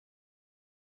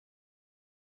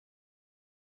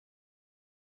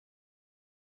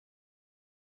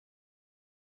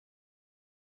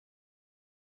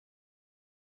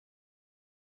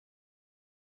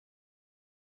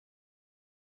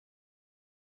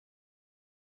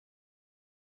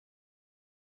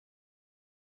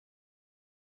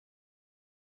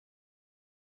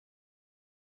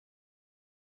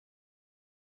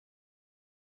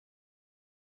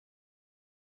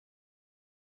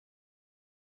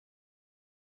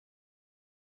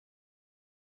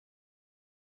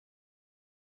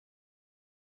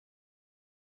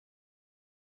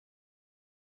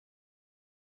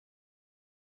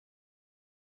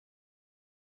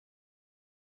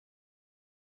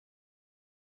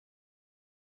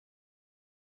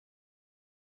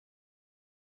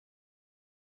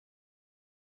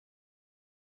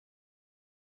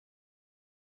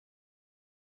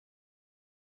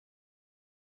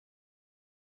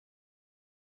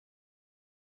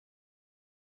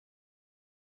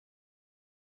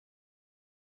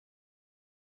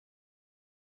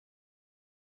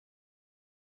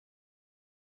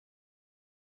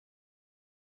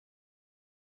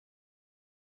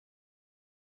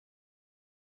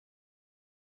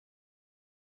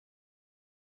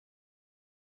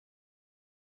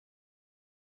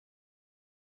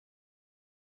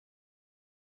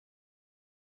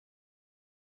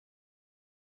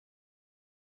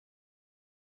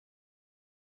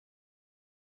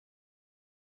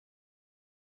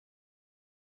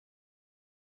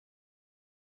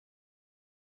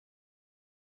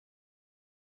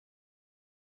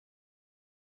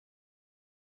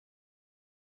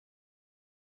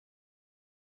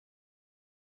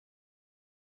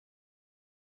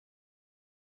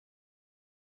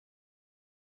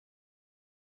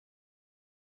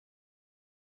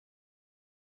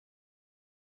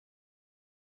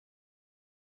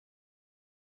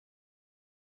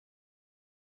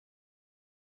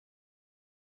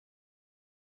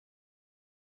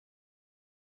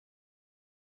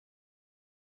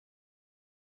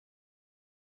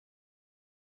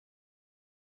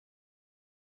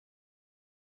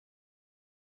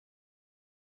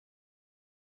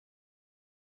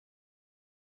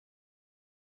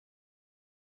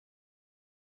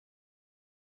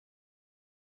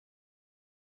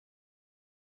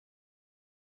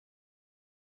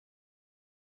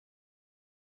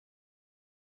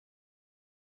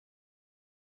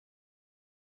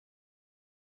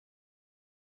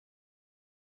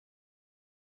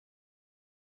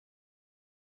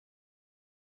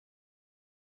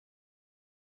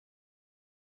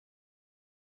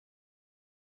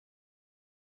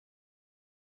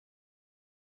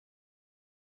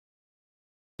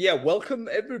Yeah, welcome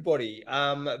everybody.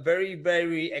 Very,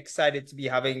 very excited to be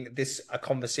having this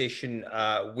conversation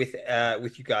with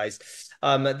you guys.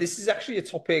 This is actually a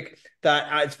topic that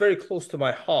it's very close to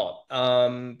my heart.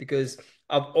 Because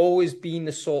I've always been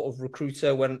the sort of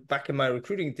recruiter when back in my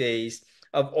recruiting days.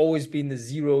 I've always been the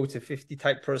 0 to 50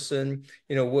 type person,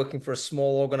 working for a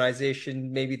small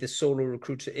organization, maybe the solo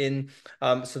recruiter in.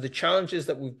 So the challenges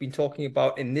that we've been talking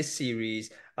about in this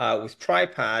series with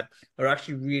Tripad are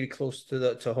actually really close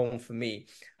to home for me.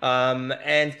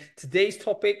 And today's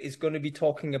topic is going to be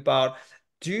talking about,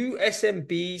 do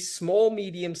SMBs, small,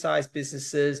 medium-sized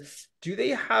businesses, do they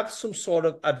have some sort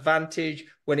of advantage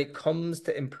when it comes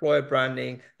to employer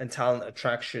branding and talent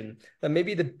attraction that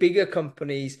maybe the bigger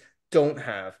companies don't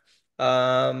have?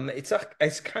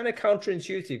 It's kind of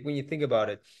counterintuitive when you think about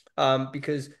it,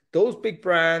 because those big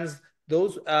brands,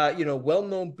 those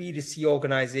well-known B2C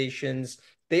organizations,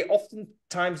 they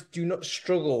oftentimes do not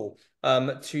struggle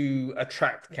to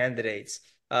attract candidates.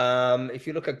 If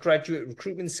you look at graduate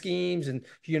recruitment schemes and,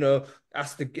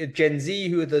 ask the Gen Z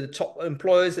who are the top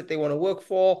employers that they want to work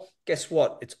for, guess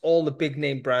what? It's all the big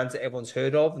name brands that everyone's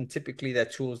heard of, and typically they're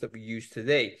tools that we use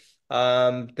today.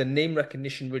 The name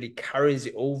recognition really carries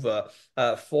it over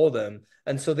for them.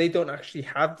 And so they don't actually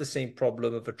have the same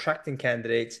problem of attracting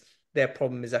candidates. Their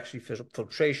problem is actually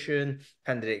filtration,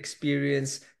 candidate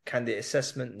experience, candidate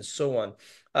assessment, and so on.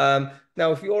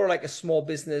 Now, if you're like a small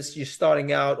business, you're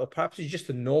starting out, or perhaps you're just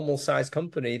a normal sized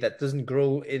company that doesn't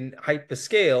grow in hyper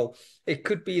scale, it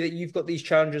could be that you've got these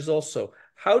challenges also.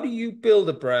 How do you build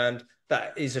a brand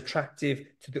that is attractive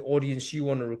to the audience you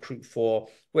want to recruit for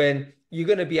when you're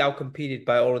going to be outcompeted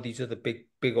by all of these other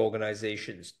big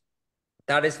organizations?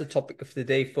 That is the topic of the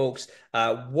day, folks.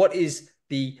 What is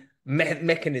the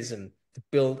mechanism to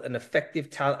build an effective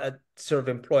sort of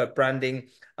employer branding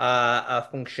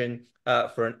function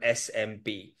for an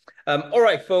SMB? All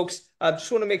right, folks. I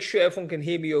just want to make sure everyone can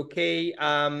hear me okay.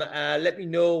 Let me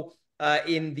know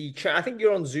in the chat. I think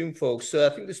you're on Zoom, folks. So I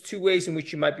think there's two ways in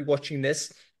which you might be watching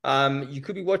this. You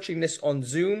could be watching this on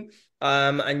Zoom,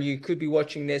 and you could be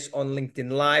watching this on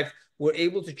LinkedIn Live. We're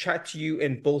able to chat to you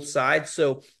in both sides.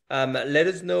 So let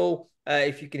us know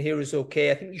if you can hear us okay.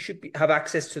 I think you should have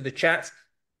access to the chat.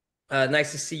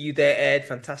 Nice to see you there, Ed.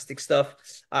 Fantastic stuff.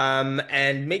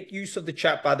 And make use of the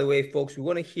chat, by the way, folks. We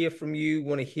want to hear from you. We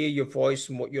want to hear your voice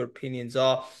and what your opinions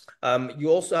are. You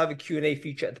also have a Q&A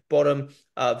feature at the bottom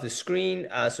of the screen.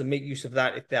 So make use of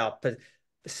that if there are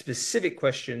specific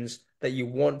questions that you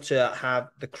want to have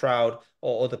the crowd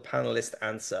or the panelists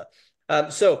answer.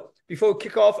 So before we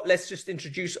kick off, let's just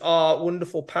introduce our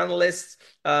wonderful panelists.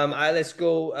 Let's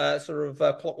go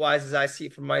clockwise as I see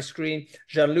it from my screen.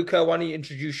 Gianluca, why don't you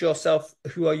introduce yourself?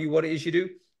 Who are you? What it is you do?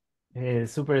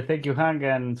 Super, thank you, Hank,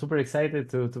 and super excited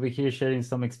to be here sharing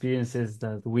some experiences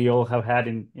that we all have had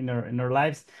in our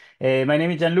lives. My name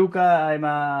is Gianluca. I'm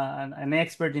an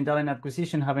expert in talent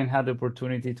acquisition, having had the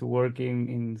opportunity to work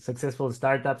in successful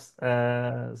startups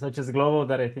such as Glovo,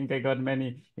 that I think I got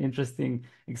many interesting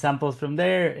examples from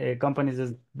there. Companies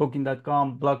as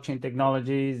Booking.com, blockchain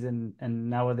technologies, and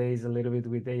nowadays a little bit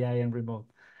with AI and remote.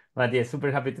 But yeah,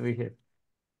 super happy to be here.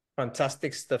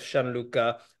 Fantastic stuff,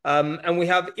 Gianluca. And we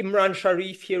have Imran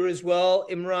Sharif here as well.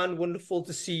 Imran, wonderful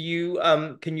to see you.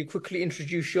 Can you quickly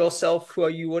introduce yourself? Who are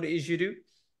you? What it is you do?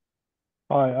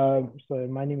 Hi, so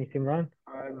my name is Imran.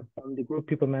 I'm the group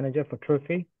people manager for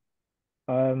Trophy.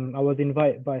 I was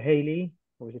invited by Haley,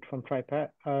 or was it from Tripad?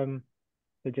 So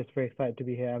just very excited to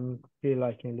be here. I'm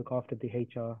really look after the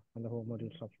HR and the whole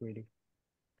module stuff really.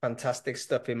 Fantastic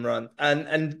stuff, Imran.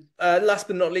 And last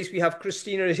but not least, we have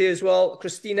Christina here as well.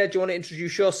 Christina, do you want to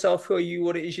introduce yourself? Who are you?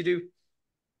 What it is you do?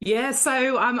 Yeah,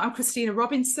 so I'm Christina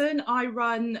Robinson. I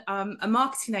run a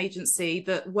marketing agency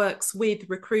that works with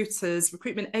recruiters,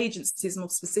 recruitment agencies more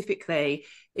specifically,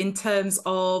 in terms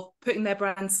of putting their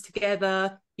brands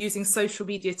together, using social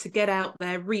media to get out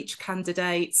there, reach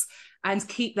candidates, and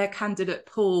keep their candidate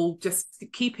pool, just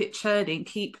keep it churning,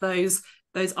 keep those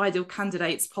ideal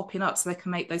candidates popping up so they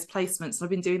can make those placements. And I've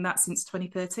been doing that since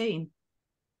 2013.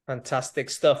 Fantastic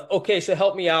stuff. Okay, so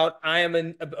help me out. I am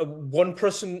a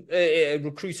one-person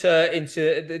recruiter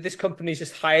into this company's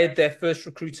just hired their first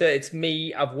recruiter. It's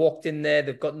me. I've walked in there.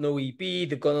 They've got no EB.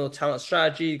 They've got no talent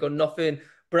strategy. They've got nothing.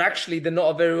 But actually, they're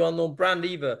not a very well-known brand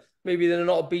either. Maybe they're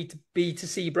not a B to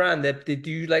C brand. They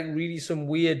do like really some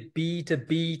weird B to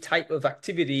B type of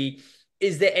activity.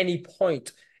 Is there any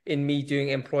point in me doing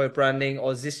employer branding,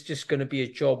 or is this just going to be a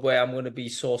job where I'm going to be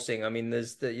sourcing? I mean,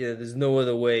 there's no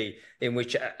other way in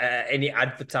which any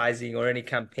advertising or any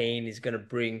campaign is going to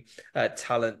bring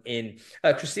talent in.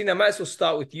 Christina, I might as well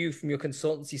start with you from your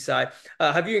consultancy side.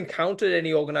 Have you encountered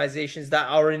any organizations that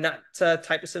are in that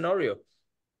type of scenario?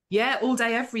 Yeah, all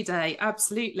day, every day.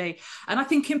 Absolutely. And I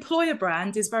think employer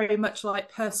brand is very much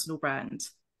like personal brand.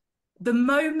 The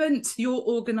moment your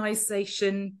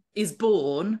organization is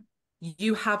born,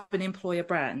 you have an employer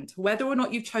brand. Whether or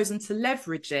not you've chosen to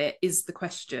leverage it is the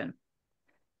question.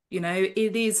 You know,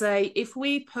 it is if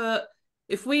we put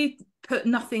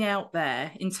nothing out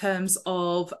there in terms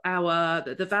of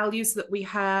the values that we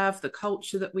have, the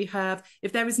culture that we have,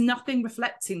 if there is nothing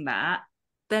reflecting that,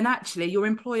 then actually your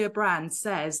employer brand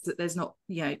says that there's not,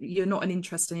 you know, you're not an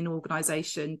interesting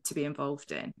organization to be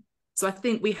involved in. So I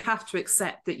think we have to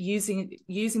accept that using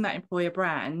that employer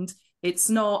brand, it's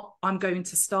not, I'm going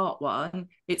to start one.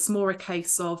 It's more a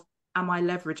case of, am I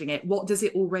leveraging it? What does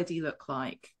it already look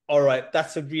like? All right,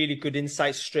 that's a really good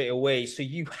insight straight away. So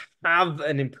you have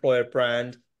an employer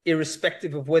brand,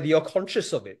 irrespective of whether you're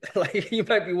conscious of it. Like you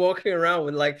might be walking around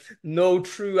with like no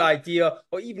true idea,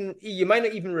 or even you might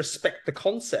not even respect the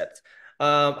concept.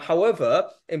 However,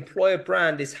 employer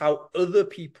brand is how other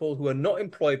people who are not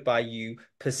employed by you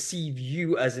perceive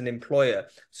you as an employer.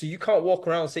 So you can't walk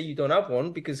around and say you don't have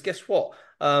one, because guess what?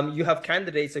 You have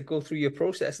candidates that go through your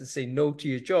process and say no to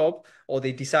your job, or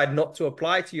they decide not to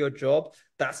apply to your job.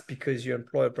 That's because your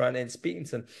employer brand ain't speaking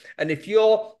to them. And if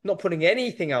you're not putting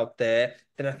anything out there,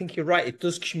 then I think you're right. It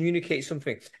does communicate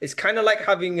something. It's kind of like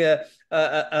having a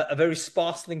very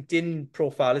sparse LinkedIn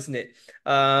profile, isn't it?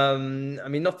 I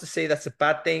mean, not to say that's a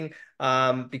bad thing,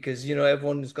 because you know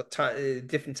everyone's got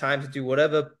different time to do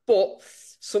whatever, but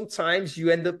sometimes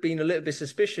you end up being a little bit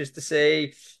suspicious to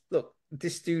say, look,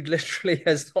 this dude literally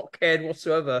has not cared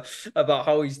whatsoever about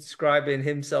how he's describing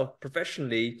himself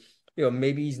professionally. You know,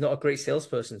 maybe he's not a great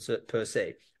salesperson per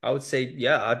se. I would say,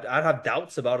 yeah, I'd have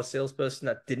doubts about a salesperson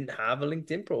that didn't have a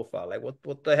LinkedIn profile. Like,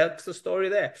 what the heck's the story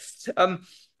there?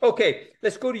 Okay,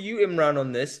 let's go to you, Imran,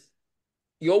 on this.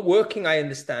 You're working, I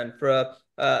understand, for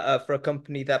a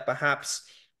company that perhaps,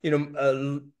 you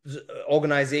know,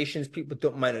 organizations people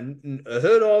don't might have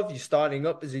heard of. You're starting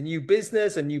up as a new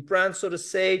business, a new brand, so to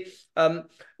say.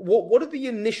 What are the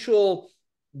initial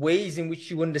ways in which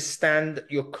you understand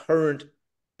your current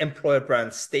employer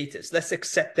brand status? Let's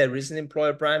accept there is an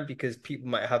employer brand, because people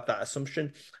might have that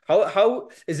assumption. How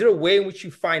is there a way in which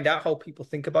you find out how people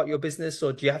think about your business,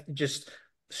 or do you have to just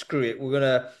screw it? We're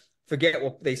gonna forget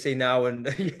what they say now, and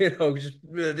you know, just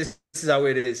this is how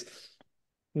it is.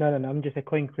 No, I'm just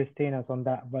echoing Christina's on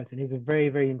that, but it's very,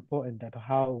 very important that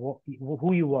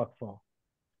who you work for,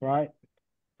 right?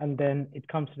 And then it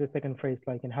comes to the second phrase,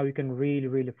 like, and how you can really,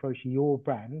 really approach your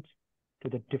brand to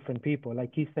the different people.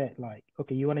 Like you said, like,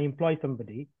 okay, you want to employ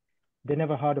somebody, they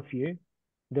never heard of you.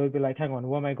 They'll be like, hang on,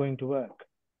 where am I going to work?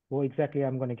 What exactly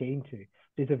I'm going to get into?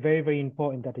 So it's a very, very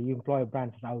important that you employ a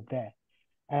brand out there.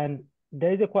 And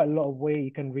there is quite a lot of way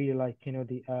you can really like, you know,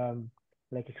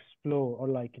 like explore or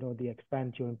like, you know, the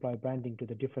expand your employer branding to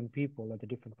the different people or the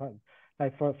different parts.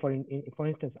 Like for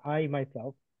instance, I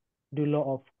myself do a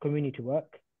lot of community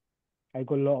work. I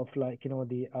got a lot of like, you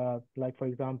know, like for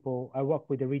example, I work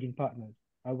with the reading partners.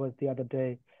 I was the other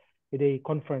day with a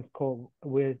conference call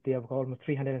where they have almost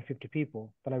 350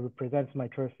 people that I represent my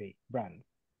trophy brand,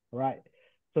 right?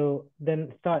 So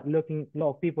then start looking, a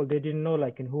lot of people, they didn't know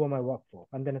like in who am I work for.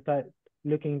 And then I start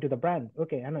looking into the brand.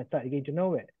 Okay, and I start getting to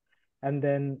know it. And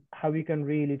then how we can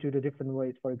really do the different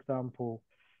ways, for example,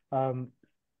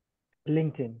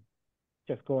 LinkedIn,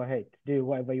 just go ahead, do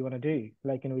whatever you want to do,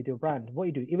 like, you know, with your brand, what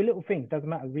you do, even little things, doesn't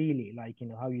matter really, like, you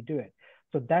know, how you do it.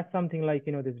 So that's something like,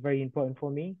 you know, that's very important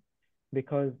for me,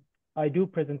 because I do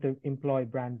present the employee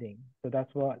branding. So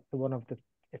that's what one of the,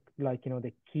 like, you know,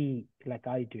 the key, like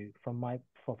I do from my,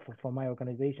 for my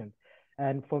organization.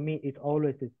 And for me, it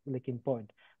always is like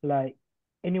important. Like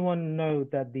anyone know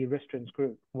that the restaurants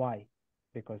group, why?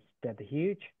 Because they're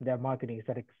huge, their marketing is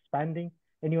that expanding.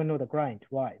 Anyone know the grind?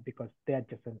 Why? Because they're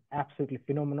just an absolutely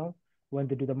phenomenal when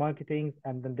they do the marketing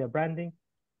and then their branding.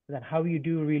 Then how you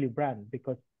do really brand,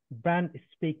 because brand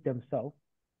speak themselves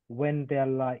when they're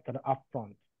like an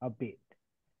upfront a bit.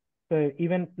 So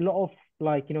even a lot of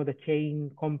like, you know, the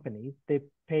chain companies, they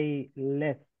pay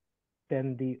less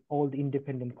than the old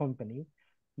independent company,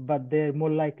 but they're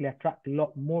more likely attract a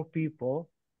lot more people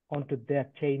onto their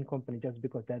chain company just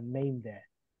because their name there.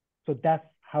 So that's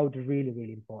how it's really,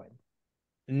 really important.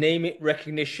 Name it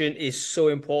recognition is so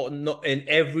important, not in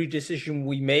every decision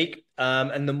we make.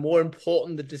 And the more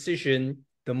important the decision,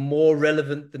 the more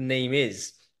relevant the name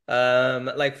is.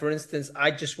 Like for instance,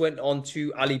 I just went on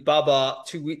to Alibaba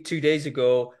 2 days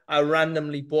ago. I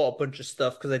randomly bought a bunch of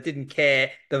stuff because I didn't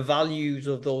care. The values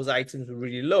of those items were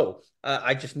really low.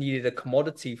 I just needed a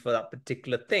commodity for that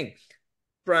particular thing.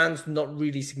 Brand's not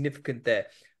really significant there.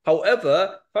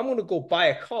 However, if I'm going to go buy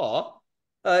a car,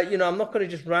 I'm not going to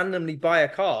just randomly buy a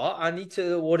car. I need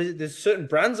to, what is it? There's certain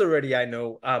brands already I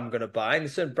know I'm going to buy, and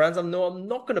there's certain brands I know I'm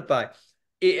not going to buy.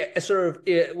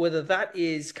 Whether that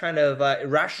is kind of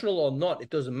irrational or not,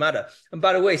 it doesn't matter. And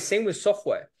by the way, same with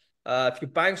software. If you're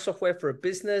buying software for a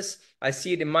business, I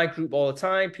see it in my group all the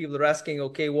time. People are asking,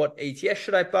 okay, what ATS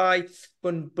should I buy?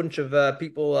 Bunch of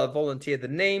people volunteer the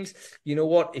names. You know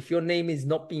what? If your name is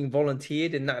not being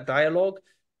volunteered in that dialogue,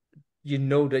 you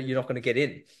know that you're not going to get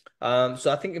in.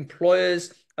 So I think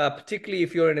employers, particularly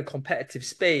if you're in a competitive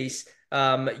space,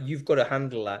 you've got to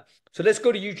handle that. So let's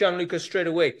go to you, Gianluca, straight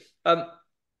away.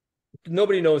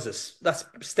 Nobody knows us. That's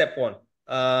step one.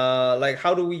 Like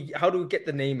how do we get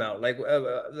the name out? Like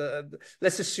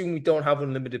let's assume we don't have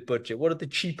unlimited budget. What are the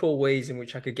cheaper ways in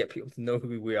which I could get people to know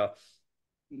who we are?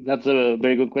 That's a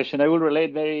very good question. I will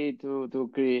relate very to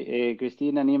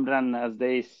Christine and Imran, as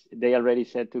they already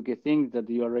said two key things, that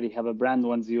you already have a brand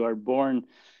once you are born,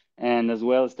 and as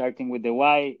well starting with the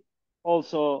why.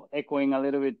 Also echoing a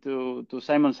little bit to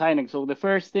Simon Sinek. So the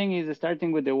first thing is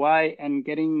starting with the why and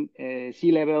getting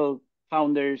C-level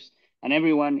founders and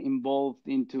everyone involved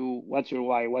into what's your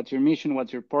why, what's your mission,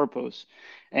 what's your purpose,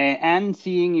 and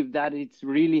seeing if that it's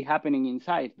really happening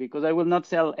inside. Because I will not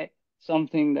sell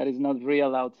something that is not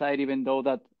real outside, even though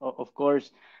that, of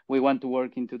course, we want to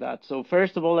work into that. So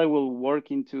first of all, I will work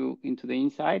into the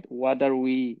inside. What are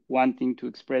we wanting to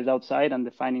express outside and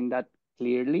defining that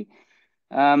clearly?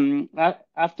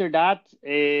 After that,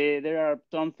 there are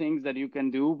some things that you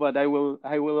can do, but I will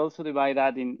also divide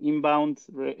that in inbound,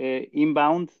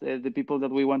 the people that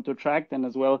we want to attract, and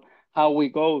as well how we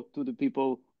go to the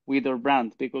people with our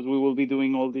brand, because we will be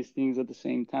doing all these things at the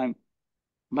same time.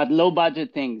 But low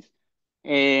budget things,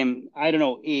 I don't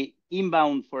know,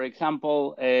 inbound, for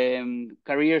example,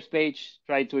 careers page,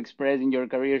 try to express in your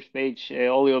careers page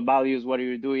all your values, what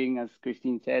you're doing, as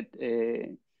Christine said,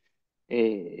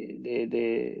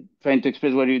 the trying to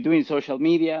express what you're doing. Social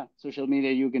media,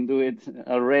 you can do it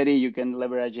already. You can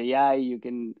leverage AI. You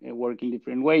can work in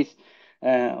different ways.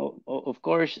 Of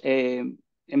course,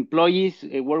 employees,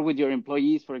 work with your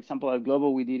employees. For example, at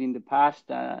Global, we did in the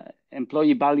past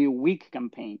employee value week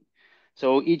campaign.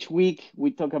 So each week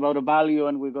we talk about a value,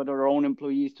 and we got our own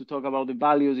employees to talk about the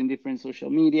values in different social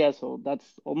media. So that's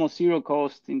almost zero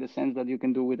cost, in the sense that you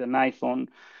can do with an iPhone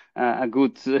a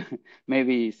good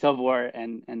maybe software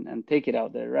and take it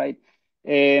out there, right?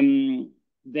 Then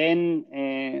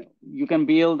you can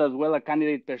build as well a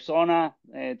candidate persona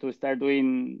to start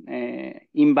doing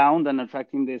inbound and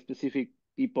attracting the specific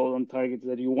people on targets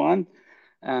that you want.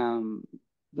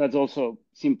 That's also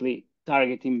simply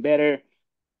targeting better.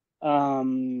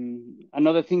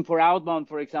 Another thing for outbound,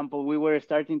 for example, we were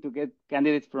starting to get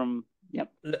candidates from. Yep.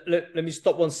 Let me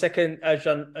stop 1 second,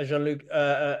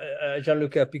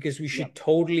 Gianluca, because we should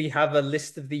totally have a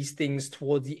list of these things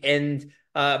towards the end.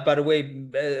 By the way,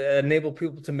 enable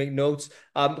people to make notes,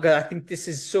 because I think this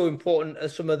is so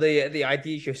important. Some of the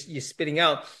ideas you're spitting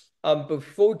out. But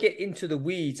before we get into the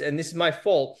weeds, and this is my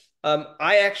fault,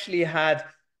 I actually had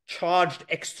charged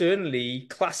externally,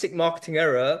 classic marketing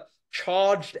error,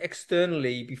 charged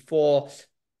externally before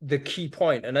the key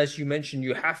point. And as you mentioned,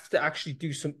 you have to actually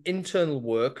do some internal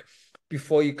work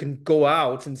before you can go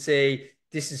out and say,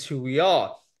 this is who we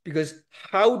are. Because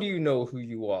how do you know who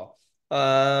you are?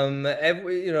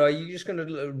 Are you just going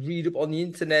to read up on the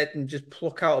internet and just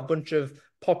pluck out a bunch of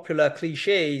popular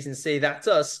cliches and say, that's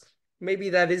us?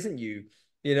 Maybe that isn't you.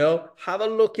 Have a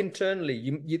look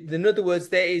internally. In other words,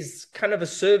 there is kind of a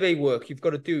survey work you've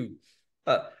got to do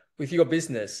with your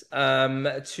business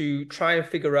to try and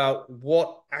figure out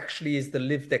what actually is the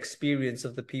lived experience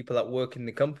of the people that work in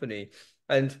the company.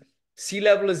 And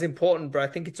C-level is important, but I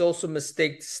think it's also a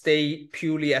mistake to stay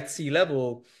purely at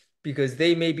C-level, because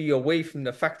they may be away from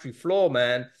the factory floor,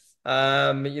 man.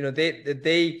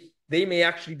 They may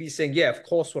actually be saying, yeah, of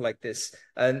course we're like this.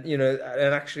 And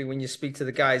actually when you speak to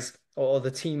the guys or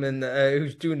the team and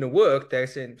who's doing the work, they're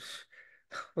saying,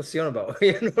 what's he on about?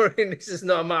 This is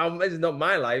not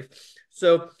my life.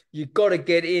 So you got to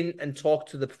get in and talk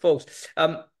to the folks.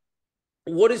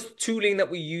 What is tooling that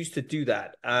we use to do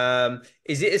that?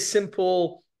 Is it as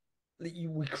simple that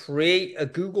we create a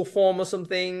Google form or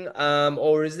something?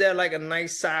 Or is there like a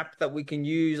nice app that we can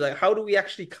use? Like, how do we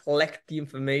actually collect the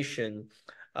information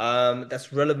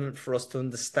that's relevant for us to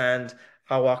understand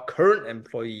how our current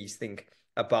employees think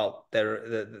about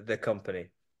their company?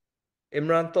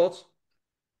 Imran, thoughts?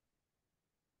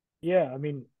 Yeah, I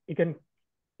mean, you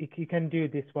can do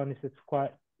this one. It's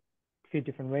quite a few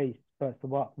different ways. First,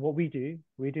 what we do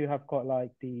have got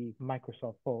like the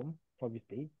Microsoft form.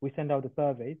 Obviously, we send out the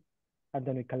surveys, and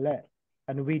then we collect,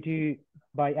 and we do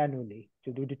biannually,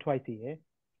 so we do twice a year.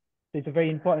 So it's very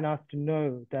important us to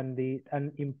know then the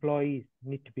and employees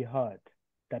need to be heard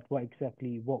that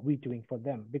what we're doing for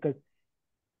them, because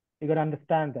you got to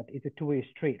understand that it's a two-way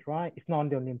street, right? It's not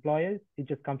only on the employers, it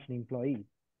just comes from the employees.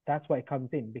 That's why it comes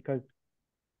in, because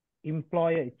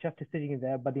employer is just sitting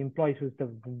there, but the employees who's the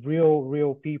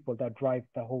real people that drive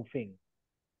the whole thing.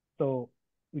 So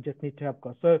we just need to have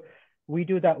God. So we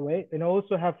do that way, and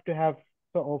also have to have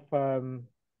sort of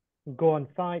go on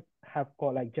site, have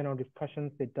got like general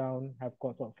discussions, sit down, have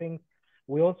got sort of things.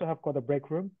 We also have got a break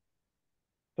room.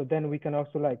 So then we can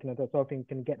also like, that sort of thing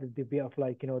can get the bit of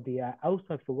like, the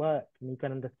outside for work, and you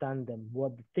can understand them,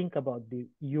 what they think about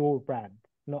your brand,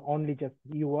 not only just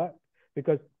you work,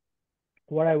 because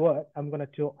what I work, I'm going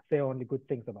to say only good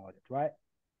things about it, right?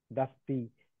 That's the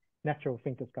natural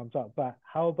thing that comes out. But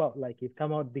how about like if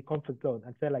come out the comfort zone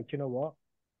and say like, you know what?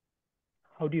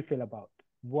 How do you feel about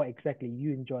what exactly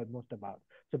you enjoy most about?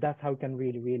 So that's how you can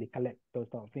really, really collect those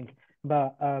sort of things.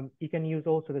 But you can use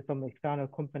also some external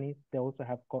companies. They also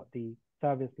have got the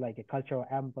service like a cultural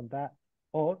amp on that,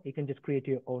 or you can just create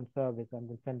your own service and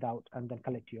then send out and then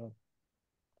collect your own.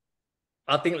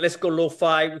 I think let's go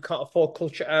lo-fi. We can't afford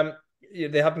culture amp.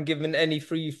 They haven't given any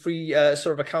free sort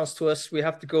of accounts to us. We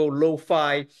have to go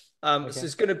lo-fi. So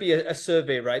it's going to be a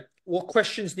survey, right? What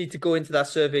questions need to go into that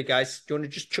survey, guys? Do you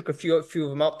want to just chuck a few of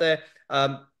them out there?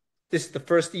 This is the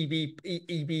first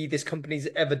EB this company's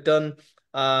ever done.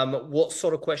 What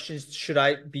sort of questions should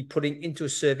I be putting into a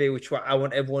survey, which I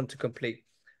want everyone to complete?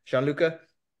 Gianluca?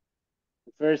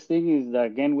 First thing is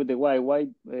again with the why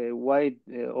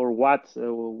or what?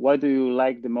 Why do you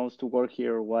like the most to work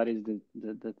here? What is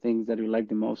the things that you like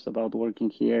the most about working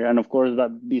here? And of course,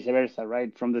 that vice versa,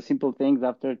 right? From the simple things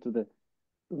after to the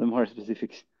more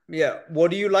specifics. Yeah.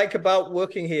 What do you like about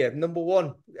working here? Number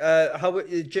one.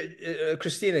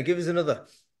 Christina, give us another.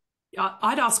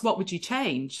 I'd ask, what would you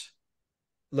change?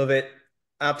 Love it.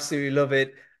 Absolutely love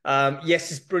it.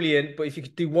 Yes, it's brilliant, but if you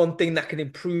could do one thing that can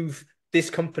improve this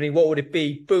company, what would it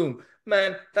be? Boom.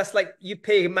 Man, that's like you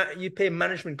pay a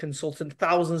management consultant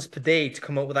thousands per day to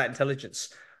come up with that intelligence.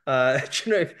 Do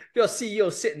you know, if your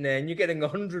CEO sitting there and you're getting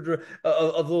 100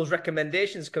 of those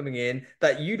recommendations coming in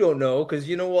that you don't know, because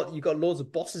you know what, you've got loads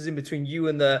of bosses in between you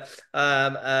and the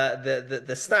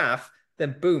staff,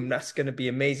 then boom, that's going to be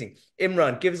amazing.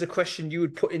 Imran, give us a question you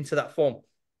would put into that form.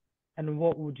 And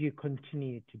what would you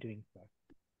continue to doing so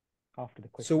after the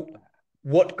question? So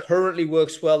what currently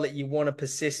works well that you want to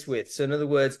persist with? So in other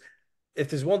words, if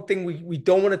there's one thing we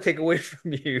don't want to take away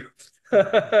from you,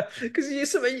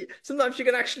 because sometimes you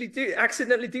can actually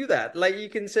accidentally do that. Like you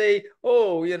can say,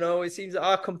 oh, it seems that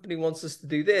our company wants us to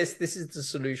do this. This is the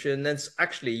solution. That's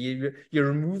actually you're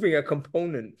removing a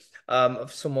component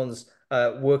of someone's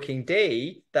working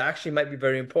day that actually might be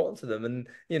very important to them, and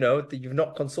that you've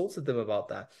not consulted them about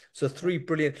that. So three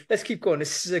brilliant. Let's keep going.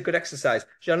 This is a good exercise.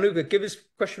 Gianluca, give us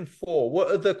question 4.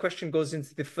 What other question goes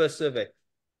into the first survey?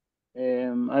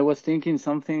 I was thinking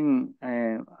something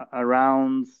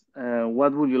around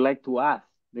what would you like to add?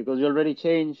 Because you already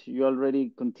changed, you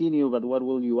already continue, but what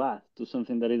will you add to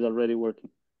something that is already working?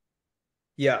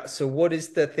 Yeah. So what is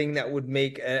the thing that would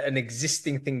make an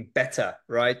existing thing better,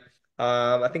 right?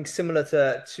 I think similar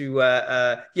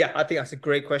yeah, I think that's a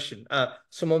great question.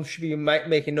 Someone should be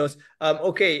making notes.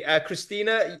 Okay,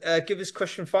 Christina, give us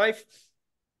question 5.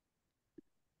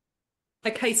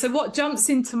 Okay, so what jumps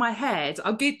into my head,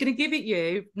 I'm going to give it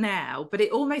you now, but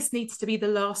it almost needs to be the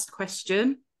last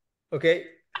question. Okay.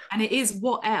 And it is,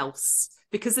 what else?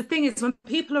 Because the thing is, when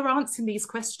people are answering these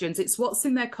questions, it's what's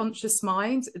in their conscious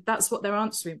mind. That's what they're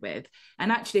answering with.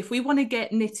 And actually, if we want to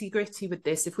get nitty gritty with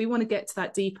this, if we want to get to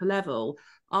that deeper level,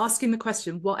 asking the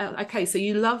question, what else? Okay, so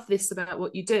you love this about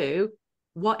what you do.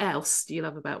 What else do you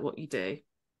love about what you do?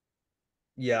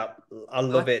 Yeah, I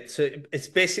love it. So it's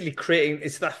basically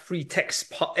it's that free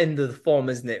text end of the form,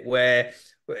 isn't it? Where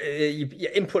you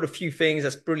input a few things,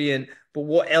 that's brilliant. But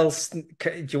what else do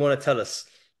you want to tell us?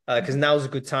 Because now's a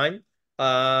good time.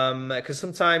 Because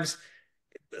sometimes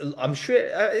I'm sure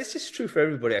it's just true for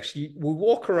everybody. Actually, we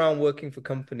walk around working for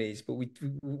companies, but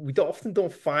we often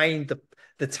don't find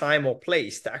the time or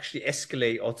place to actually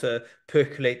escalate or to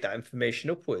percolate that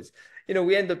information upwards.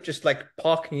 We end up just like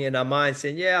parking in our mind,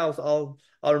 saying, "Yeah, I'll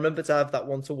remember to have that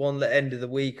one-to-one at the end of the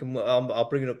week, and I'll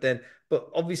bring it up then." But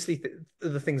obviously,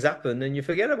 other things happen, and you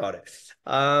forget about it.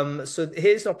 So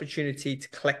here's an opportunity to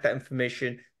collect that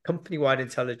information, company-wide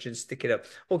intelligence, stick it up.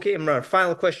 Okay, Imran,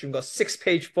 final question. We've got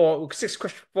 6-page form,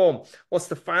 6-question form. What's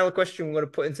the final question we're going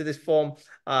to put into this form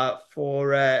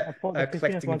for I thought the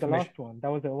Christina's collecting was the information? last one.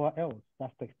 That was the what else?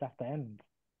 That's the end.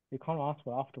 You can't ask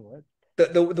for afterwards.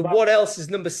 The But what else is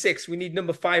number 6? We need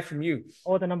number 5 from you.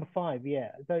 or the number 5,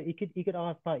 yeah. So you could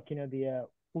ask like, the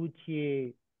would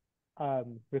you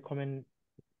recommend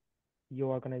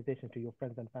your organization to your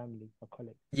friends and family or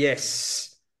colleagues?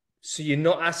 Yes. So you're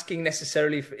not asking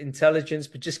necessarily for intelligence,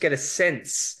 but just get a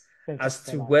sense Sense as of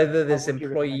to like, whether how there's would you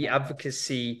recommend employee that person?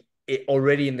 advocacy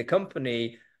already in the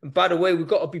company. And by the way, we've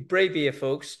got to be brave here,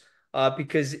 folks,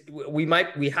 because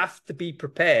we have to be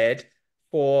prepared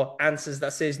for answers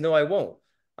that says no, I won't.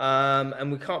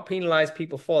 And we can't penalize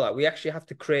people for that. We actually have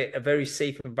to create a very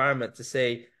safe environment to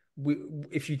say,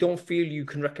 if you don't feel you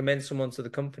can recommend someone to the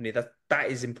company, that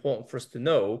is important for us to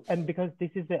know. And because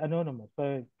this is anonymous,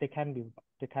 so they can be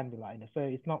like, so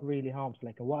it's not really harmful.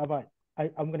 Like whatever,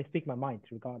 I'm going to speak my mind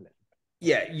regardless.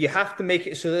 Yeah, you have to make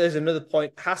it so there's another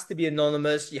point. It has to be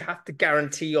anonymous. You have to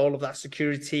guarantee all of that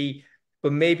security.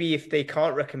 But maybe if they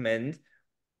can't recommend,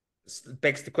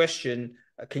 begs the question,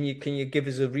 can you give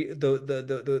us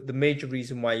the major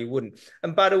reason why you wouldn't?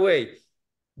 And by the way,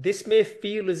 this may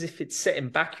feel as if it's setting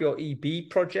back your EB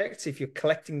projects if you're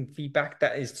collecting feedback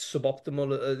that is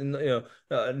suboptimal,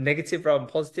 negative rather than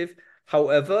positive.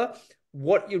 However,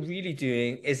 what you're really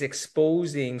doing is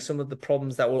exposing some of the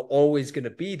problems that were always going to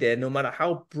be there, no matter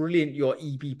how brilliant your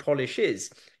EB polish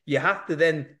is.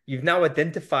 You've now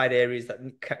identified areas that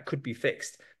could be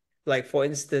fixed. Like, for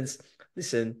instance,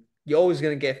 listen, you're always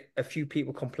going to get a few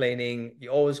people complaining.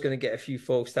 You're always going to get a few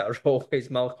folks that are always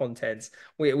malcontents.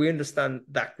 We understand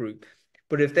that group.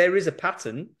 But if there is a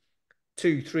pattern,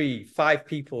 2, 3, 5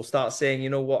 people start saying, you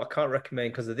know what, I can't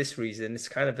recommend because of this reason, it's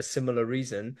kind of a similar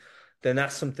reason, then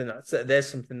there's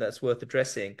something that's worth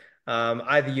addressing.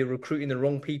 Either you're recruiting the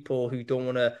wrong people who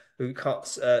can't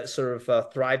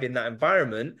thrive in that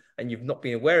environment, and you've not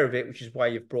been aware of it, which is why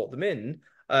you've brought them in,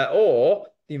 or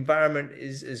the environment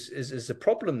is a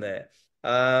problem there,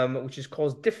 which has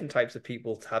caused different types of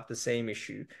people to have the same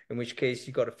issue, in which case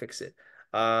you've got to fix it.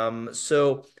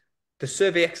 So the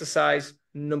survey exercise,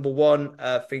 number one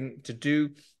thing to do.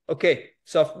 Okay,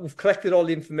 so we've collected all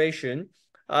the information.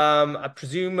 I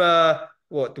presume,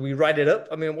 what do we write it up?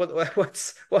 I mean,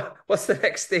 what's the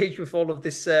next stage with all of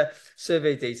this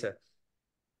survey data?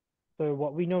 So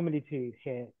what we normally do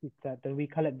here is that then we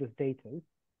collect this data,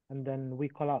 and then we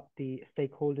call out the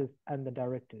stakeholders and the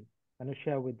directors and we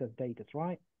share with the data,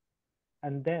 right?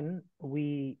 And then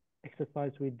we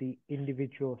exercise with the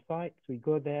individual sites. We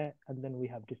go there and then we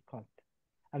have discussed.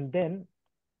 And then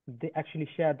they actually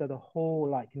share the whole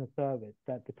service,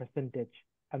 that the percentage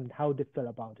and how they feel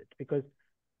about it. Because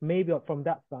maybe from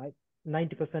that side,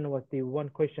 90% was the one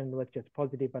question was just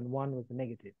positive and one was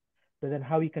negative. So then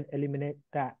how you can eliminate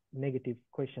that negative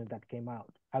question that came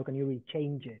out? How can you really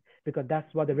change it? Because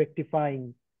that's what the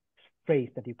rectifying phrase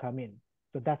that you come in.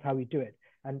 So that's how we do it.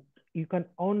 And you can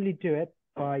only do it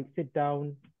by sit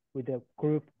down with a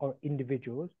group or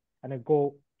individuals and then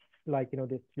go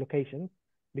this location.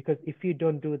 Because if you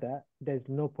don't do that, there's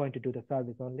no point to do the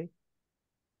service only.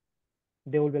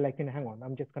 They will be like, hang on,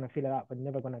 I'm just going to fill it out, but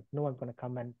no one's going to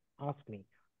come and ask me,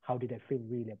 how did I feel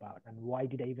really about, and why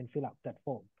did I even fill out that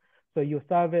form? So your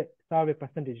survey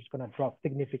percentage is going to drop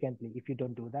significantly if you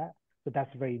don't do that. So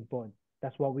that's very important.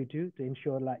 That's what we do to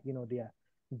ensure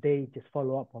they just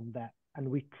follow up on that. And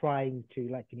we're trying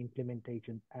to an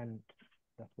implementation, and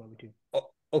that's what we do.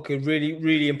 Okay, really,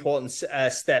 really important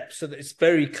step. So that it's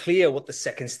very clear what the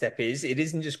second step is. It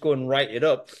isn't just go and write it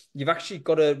up. You've actually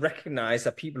got to recognize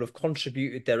that people have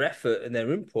contributed their effort and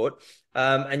their input,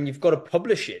 and you've got to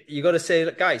publish it. You've got to say,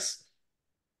 look, guys,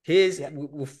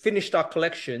 we've finished our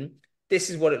collection. This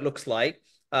is what it looks like.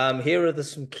 Here are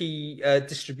some key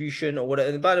distribution or whatever.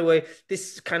 And by the way,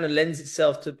 this kind of lends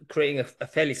itself to creating a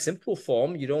fairly simple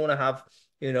form. You don't want to have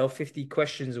 50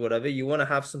 questions or whatever. You want to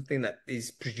have something that is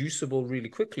producible really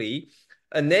quickly.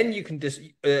 And then you can just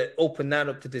open that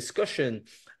up to discussion.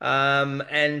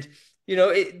 The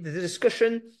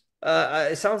discussion,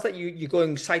 it sounds like you're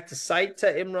going site to site,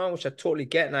 Imran, which I totally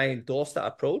get, and I endorse that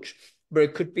approach. But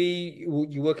it could be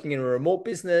you're working in a remote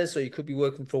business, or you could be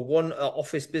working for one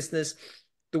office business.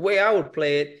 The way I would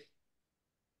play it,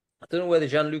 I don't know whether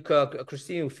Gianluca or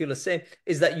Christina will feel the same,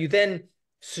 is that you then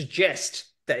suggest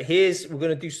that we're going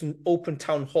to do some open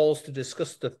town halls to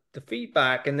discuss the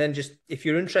feedback. And then just, if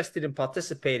you're interested in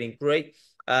participating, great,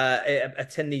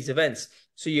 attend these events.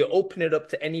 So you open it up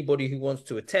to anybody who wants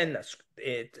to attend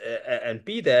and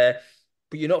be there,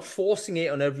 but you're not forcing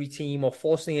it on every team or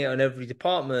forcing it on every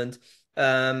department.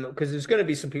 Because there's going to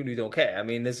be some people who don't care. I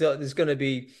mean, there's going to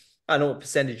be, I know what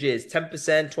percentage is,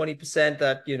 10%, 20%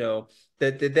 that,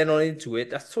 they're not into it.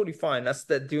 That's totally fine.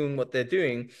 They're doing what they're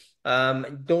doing.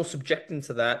 Don't subject them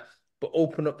to that, but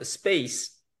open up a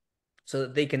space so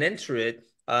that they can enter it.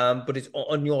 But it's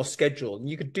on your schedule. And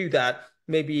you could do that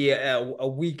maybe a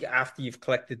week after you've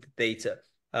collected the data.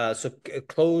 So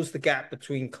close the gap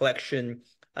between collection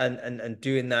and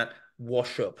doing that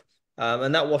wash up.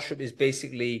 And that wash up is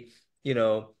basically,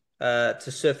 to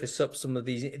surface up some of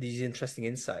these interesting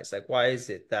insights. Like, why is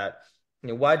it that,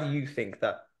 why do you think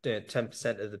that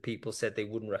 10% of the people said they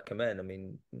wouldn't recommend? I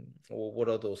mean, what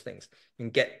are those things?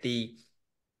 And get the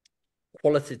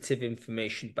qualitative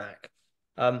information back.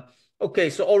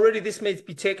 Okay, so already this may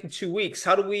be taking 2 weeks.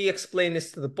 How do we explain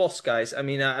this to the boss, guys? I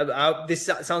mean, this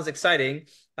sounds exciting.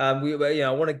 I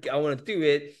want to do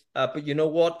it, but you know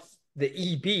what? The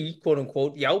EB, quote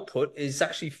unquote, the output is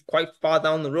actually quite far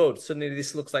down the road. Suddenly,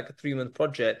 this looks like a 3-month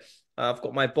project. I've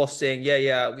got my boss saying,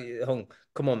 "Yeah, Hung,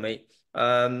 come on, mate.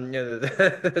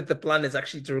 The plan is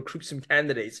actually to recruit some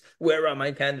candidates. Where are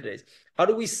my candidates? How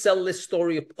do we sell this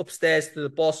story upstairs to the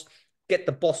boss? Get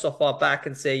the boss off our back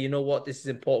and say, you know what, this is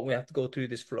important. We have to go through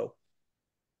this flow."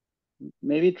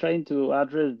 Maybe trying to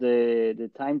address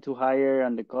the time to hire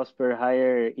and the cost per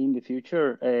hire in the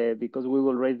future, because we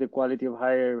will raise the quality of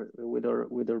hire with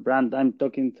our brand. I'm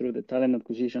talking through the talent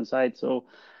acquisition side. So,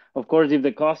 of course, if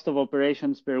the cost of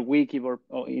operations per week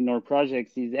in our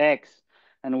projects is X,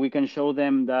 and we can show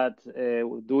them that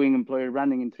doing employer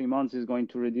branding in 3 months is going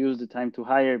to reduce the time to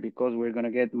hire because we're going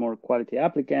to get more quality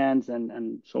applicants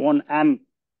and so on. And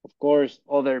of course,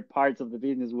 other parts of the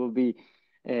business will be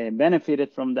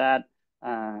benefited from that.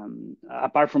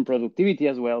 Apart from productivity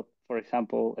as well. For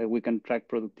example, we can track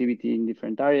productivity in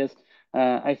different areas.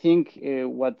 I think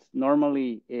what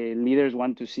normally leaders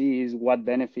want to see is what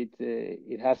benefit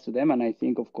it has to them. And I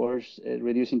think, of course,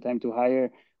 reducing time to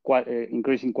hire,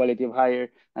 increasing quality of hire,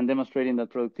 and demonstrating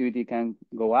that productivity can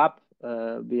go up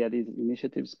via these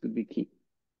initiatives could be key.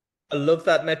 I love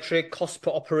that metric, cost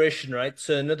per operation, right?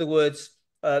 So in other words,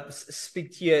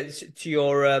 speak to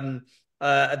your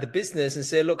at the business and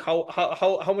say, look,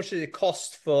 how much does it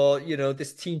cost for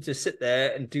this team to sit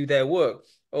there and do their work?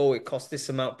 Oh, it costs this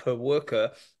amount per worker.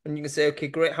 And you can say, okay,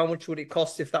 great. How much would it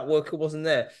cost if that worker wasn't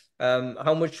there?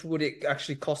 How much would it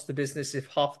actually cost the business if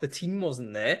half the team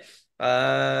wasn't there?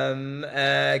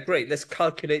 Great. Let's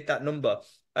calculate that number.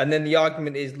 And then the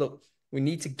argument is, look, we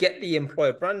need to get the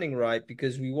employer branding right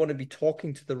because we want to be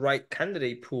talking to the right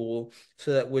candidate pool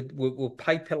so that we're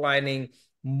pipelining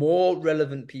more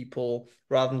relevant people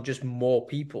rather than just more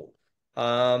people.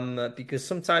 Because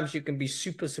sometimes you can be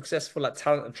super successful at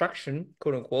talent attraction,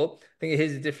 quote unquote. I think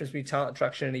here's the difference between talent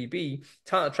attraction and EB.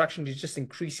 Talent attraction is just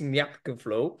increasing the applicant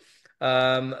flow.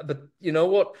 But you know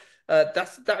what?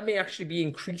 That may actually be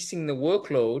increasing the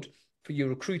workload for your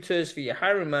recruiters, for your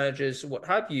hiring managers, what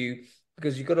have you,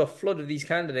 because you've got a flood of these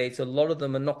candidates. A lot of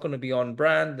them are not going to be on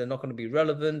brand. They're not going to be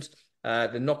relevant.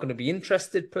 They're not going to be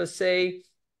interested per se.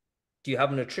 Do you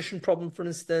have an attrition problem, for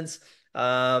instance?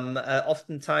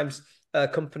 Oftentimes,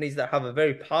 companies that have a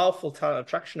very powerful talent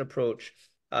attraction approach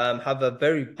have a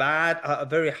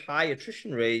very high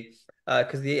attrition rate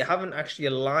because they haven't actually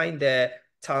aligned their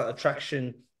talent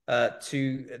attraction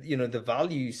to the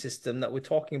value system that we're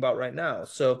talking about right now.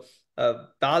 So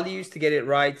values to get it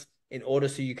right in order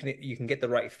so you can get the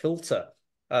right filter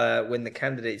when the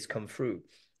candidates come through.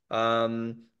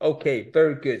 Okay,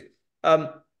 very good.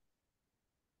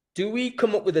 Do we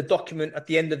come up with a document at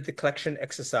the end of the collection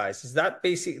exercise? Is that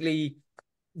basically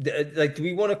like, do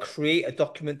we want to create a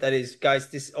document that is, guys,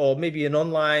 this, or maybe an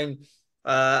online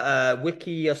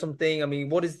wiki or something? I mean,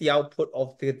 what is the output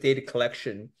of the data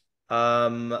collection?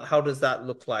 How does that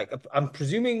look like? I'm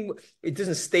presuming it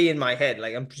doesn't stay in my head.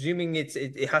 Like, I'm presuming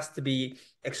it has to be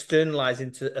externalized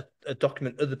into a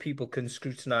document other people can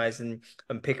scrutinize and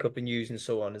pick up and use and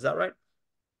so on. Is that right?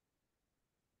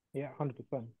 Yeah,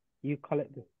 100%. You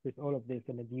collect all of this,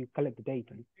 and then you collect the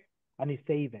data, and you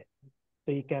save it,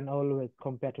 so you can always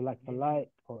compare to like for like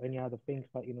or any other things.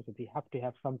 But so you have to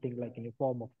have something like in the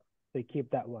form of, so you keep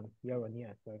that one year on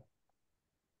year. So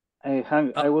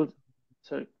I will,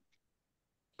 sorry.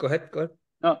 Go ahead.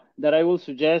 No, that I will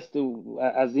suggest to,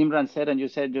 as Imran said, and you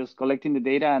said, just collecting the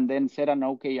data and then set an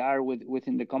OKR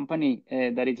within the company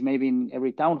that it's maybe in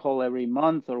every town hall every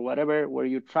month or whatever, where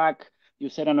you track, you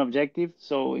set an objective.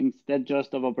 So instead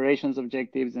just of operations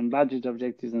objectives and budget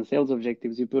objectives and sales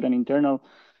objectives, you put an internal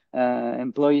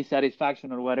employee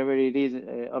satisfaction or whatever it is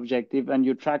objective, and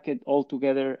you track it all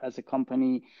together as a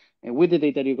company with the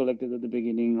data you collected at the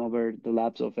beginning over the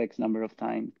lapse of X number of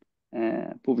time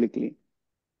publicly.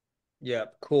 Yeah,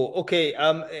 cool. Okay.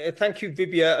 Thank you,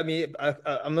 Vibia. I mean,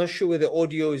 I'm not sure whether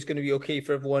audio is going to be okay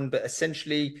for everyone, but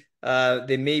essentially,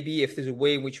 there may be, if there's a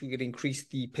way in which we could increase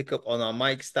the pickup on our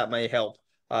mics, that may help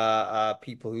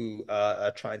people who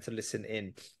are trying to listen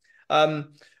in.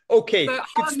 Um, So, okay,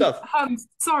 good stuff.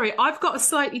 sorry, I've got a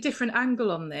slightly different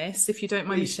angle on this, if you don't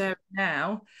mind me Please. sharing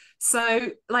now.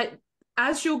 So, like,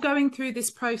 as you're going through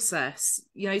this process,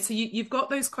 so you've got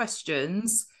those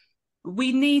questions.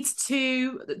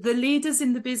 The leaders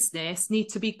in the business need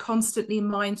to be constantly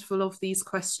mindful of these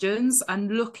questions and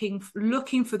looking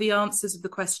for the answers of the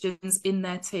questions in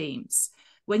their teams.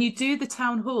 When you do the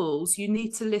town halls, you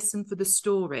need to listen for the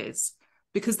stories,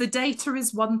 because the data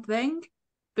is one thing,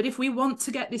 but if we want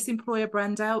to get this employer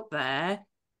brand out there,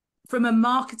 from a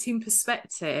marketing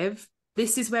perspective,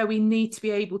 this is where we need to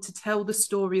be able to tell the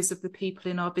stories of the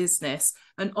people in our business.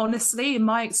 And honestly, in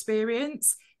my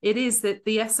experience, it is that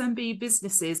the SMB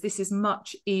businesses, this is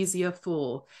much easier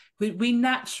for. We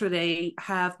naturally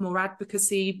have more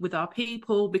advocacy with our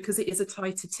people because it is a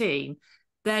tighter team.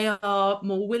 They are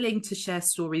more willing to share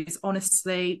stories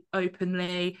honestly,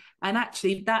 openly, and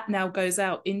actually that now goes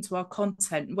out into our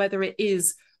content, whether it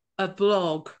is a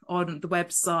blog on the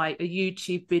website, a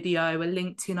YouTube video, a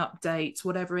LinkedIn update,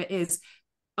 whatever it is.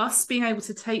 Us being able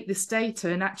to take this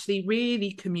data and actually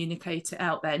really communicate it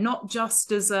out there, not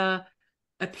just as a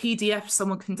PDF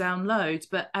someone can download,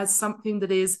 but as something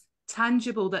that is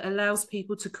tangible, that allows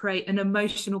people to create an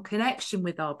emotional connection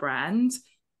with our brand.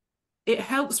 It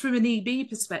helps from an EB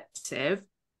perspective,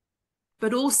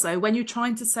 but also when you're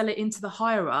trying to sell it into the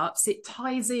higher ups, it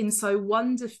ties in so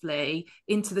wonderfully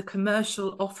into the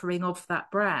commercial offering of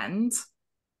that brand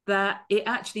that it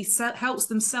actually helps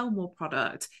them sell more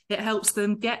product. It helps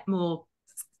them get more,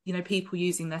 people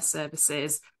using their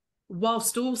services,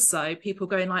 whilst also people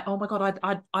going like, oh my God,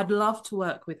 I'd love to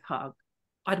work with Hug.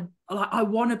 I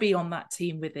want to be on that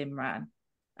team with Imran.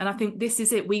 And I think this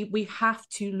is it. We have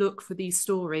to look for these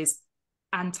stories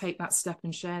and take that step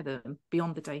and share them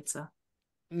beyond the data.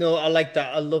 No, I like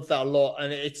that. I love that a lot.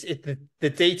 And the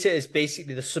data is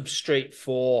basically the substrate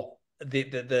for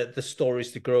the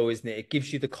stories to grow, isn't it? It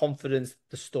gives you the confidence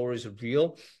the stories are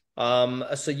real.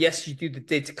 So yes, you do the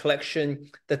data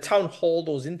collection, the town hall,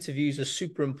 those interviews are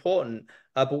super important.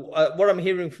 But what I'm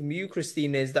hearing from you,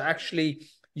 Christine, is that actually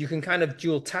you can kind of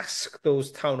dual task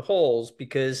those town halls,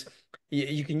 because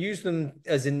you can use them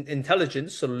as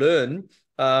intelligence, so learn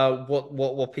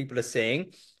what people are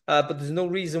saying. But there's no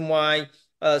reason why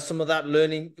some of that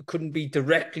learning couldn't be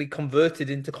directly converted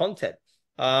into content.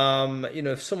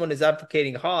 If someone is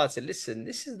advocating hard, say, listen,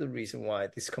 this is the reason why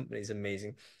this company is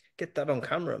amazing. Get that on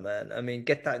camera, man. I mean,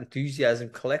 get that enthusiasm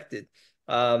collected.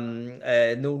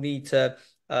 No need to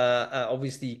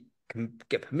obviously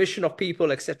get permission of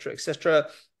people, etc., etc.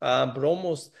 But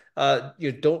almost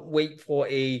you don't wait for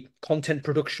a content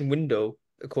production window,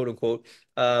 quote unquote,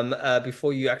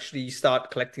 before you actually start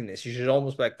collecting this. You should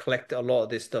almost like collect a lot of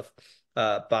this stuff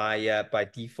by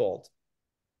default.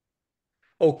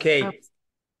 Okay.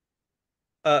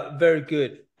 Very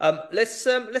good. Let's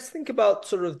think about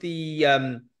sort of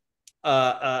the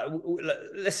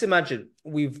let's imagine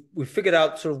we've figured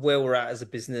out sort of where we're at as a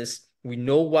business. We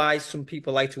know why some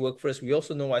people like to work for us. We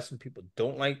also know why some people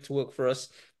don't like to work for us.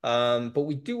 But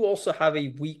we do also have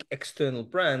a weak external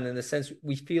brand, in the sense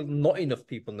we feel not enough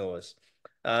people know us.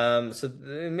 So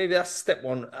maybe that's step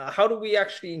one. How do we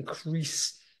actually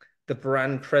increase the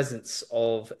brand presence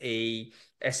of a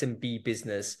SMB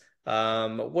business?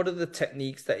 What are the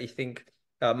techniques that you think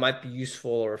might be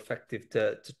useful or effective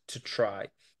to try?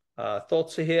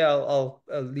 Thoughts are here. I'll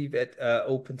leave it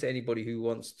open to anybody who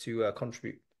wants to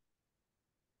contribute.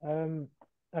 I'm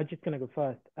just gonna go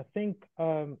first. I think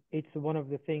it's one of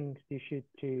the things you should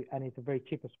do, and it's a very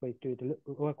cheapest way to do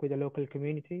it, work with the local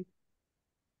community.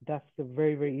 That's a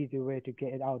very, very easy way to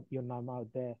get it out, your name out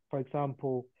there. For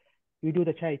example, you do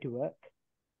the charity work,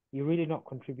 you're really not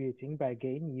contributing, but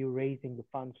again, you're raising the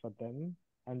funds for them,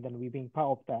 and then we being part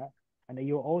of that, and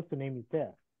your also name is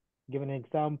there. Give an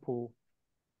example,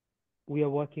 we are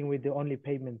working with the Only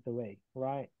Payments Away,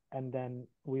 right? And then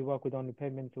we work with Only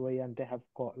Payments Away, and they have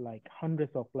got like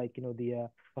hundreds of the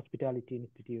hospitality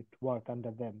institute work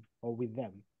under them or with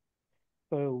them.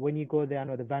 So when you go there, I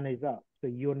know the banner is up, so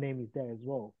your name is there as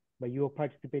well, but you're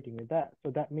participating in that.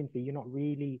 So that means that you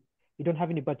don't have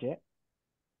any budget,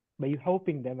 but you're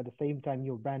helping them at the same time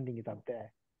your branding is up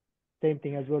there. Same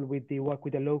thing as well with the work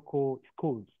with the local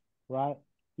schools, right?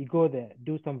 You go there,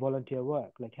 do some volunteer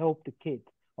work, like help the kids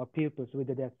or pupils with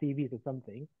their CVs or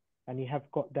something, and you have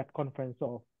got that conference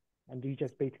off, and you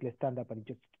just basically stand up and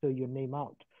just throw your name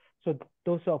out. So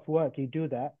those sort of work, you do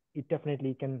that, it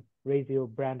definitely can raise your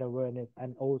brand awareness,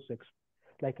 and also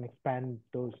expand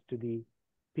those to the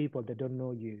people that don't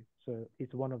know you. So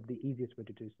it's one of the easiest way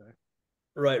to do so.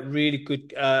 Right, really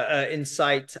good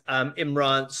insight,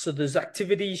 Imran. So there's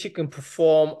activities you can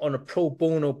perform on a pro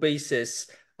bono basis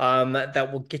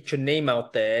that will get your name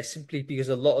out there simply because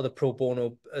a lot of the pro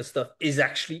bono stuff is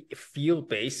actually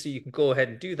field-based, so you can go ahead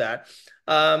and do that.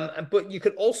 But you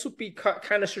could also be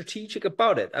kind of strategic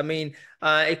about it. I mean,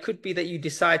 it could be that you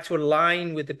decide to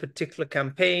align with a particular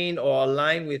campaign or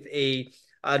align with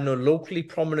I don't know, locally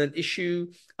prominent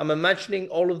issue. I'm imagining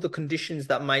all of the conditions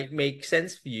that might make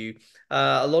sense for you.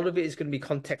 A lot of it is going to be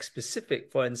context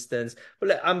specific, for instance.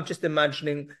 But I'm just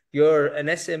imagining you're an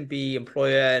SMB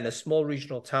employer in a small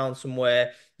regional town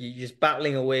somewhere. You're just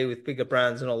battling away with bigger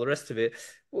brands and all the rest of it.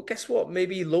 Well, guess what?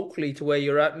 Maybe locally to where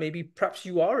you're at, maybe perhaps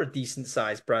you are a decent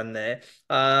sized brand there.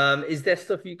 Is there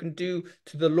stuff you can do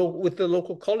to with the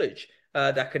local college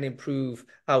that can improve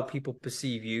how people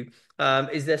perceive you?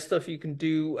 Is there stuff you can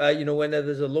do, whenever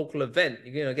there's a local event,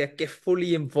 get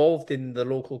fully involved in the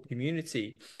local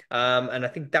community? And I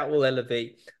think that will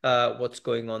elevate what's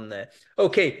going on there.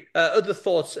 Okay, other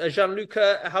thoughts?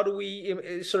 Gianluca, how do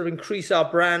we sort of increase our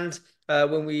brand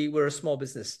when we're a small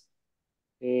business?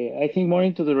 I think more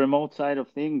into the remote side of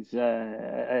things.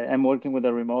 I'm working with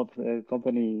a remote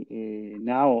company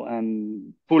now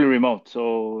and fully remote.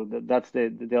 So that's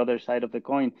the other side of the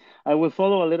coin. I will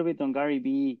follow a little bit on Gary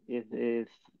B. His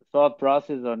thought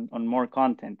process on more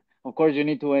content. Of course, you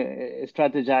need to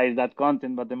strategize that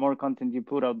content, but the more content you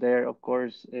put out there, of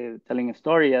course, telling a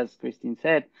story, as Christine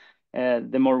said,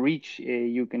 the more reach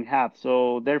you can have.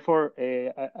 So therefore,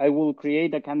 I will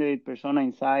create a candidate persona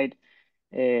inside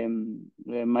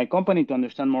my company to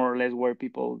understand more or less where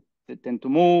people tend to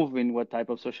move, in what type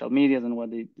of social medias and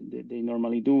what they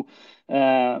normally do.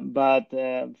 For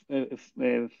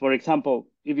example,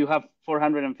 if you have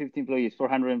 450 employees,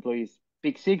 400 employees,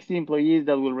 pick 60 employees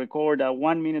that will record a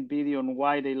 1 minute video on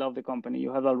why they love the company.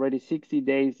 You have already 60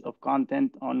 days of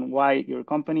content on why your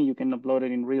company. You can upload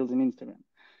it in Reels and Instagram.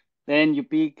 Then you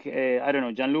pick, I don't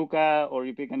know, Gianluca, or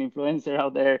you pick an influencer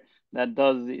out there that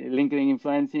does LinkedIn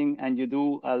influencing, and you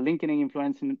do a LinkedIn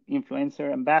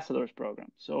influencer ambassadors program.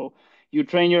 So you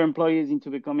train your employees into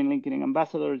becoming LinkedIn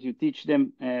ambassadors. You teach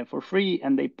them for free,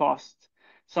 and they post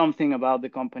something about the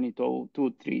company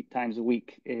 2-3 times a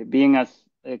week, being, as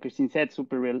Christine said,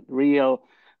 super real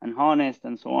and honest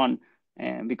and so on.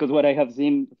 Because what I have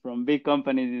seen from big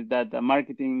companies is that the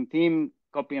marketing team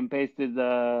copy and pasted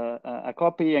a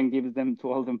copy and gives them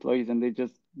to all the employees, and they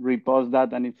just repost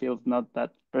that, and it feels not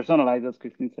that personalized, as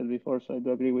Christine said before. So I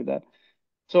do agree with that.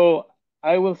 So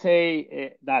I will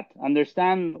say that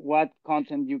understand what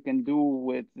content you can do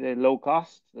with low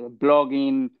cost,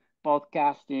 blogging,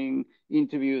 podcasting,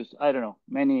 interviews, I don't know,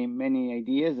 many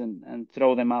ideas, and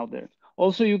throw them out there.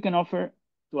 Also, you can offer,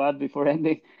 to add before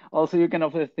ending, also you can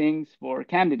offer things for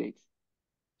candidates.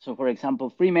 So for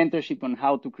example, free mentorship on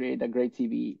how to create a great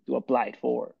CV to apply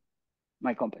for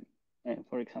my company,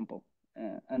 for example,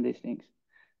 and these things.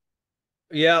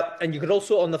 Yeah, and you could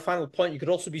also, on the final point, you could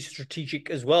also be strategic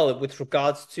as well with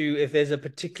regards to if there's a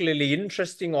particularly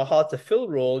interesting or hard to fill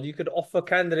role, you could offer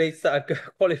candidates that are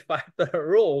qualified for a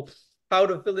role how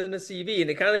to fill in a CV,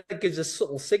 and it kind of gives a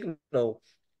subtle signal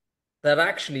that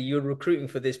actually you're recruiting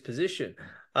for this position.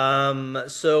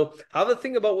 So have a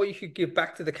think about what you could give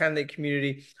back to the candidate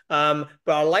community. But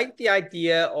I like the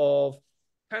idea of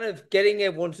kind of getting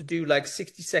everyone to do like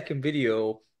 60-second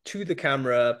video to the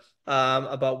camera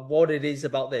about what it is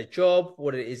about their job,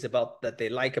 what it is about that they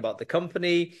like about the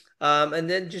company, and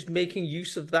then just making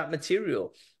use of that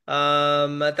material.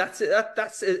 That's it.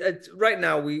 That's it. Right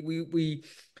now, we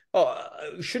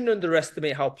shouldn't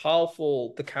underestimate how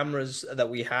powerful the cameras that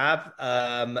we have.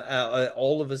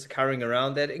 All of us carrying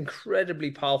around. They're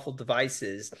incredibly powerful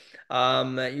devices,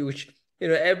 which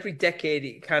every decade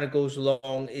it kind of goes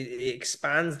along. It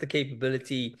expands the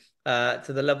capability to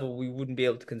the level we wouldn't be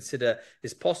able to consider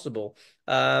is possible.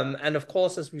 And of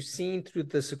course, as we've seen through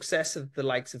the success of the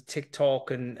likes of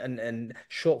TikTok and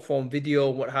short form video,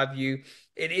 what have you,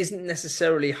 it isn't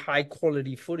necessarily high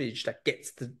quality footage that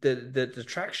gets the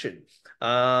traction.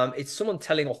 It's someone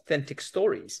telling authentic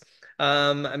stories.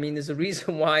 I mean, there's a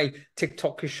reason why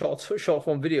TikTok is short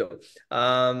form video,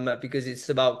 because it's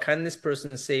about, can this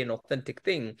person say an authentic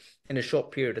thing in a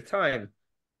short period of time?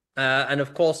 And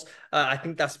of course, I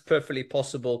think that's perfectly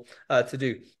possible to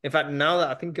do. In fact, now that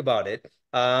I think about it,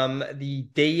 the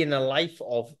day in a life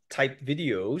of type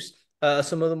videos are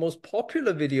some of the most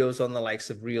popular videos on the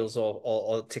likes of Reels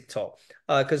or TikTok,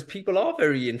 because people are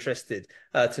very interested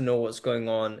to know what's going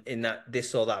on in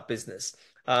this or that business.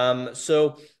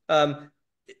 So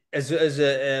as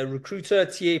a recruiter,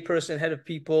 TA person, head of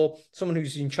people, someone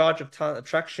who's in charge of talent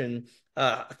attraction,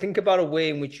 think about a way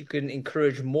in which you can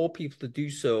encourage more people to do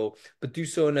so, but do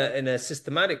so in a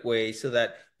systematic way so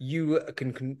that you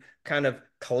can kind of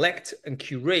collect and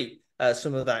curate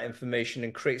some of that information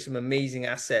and create some amazing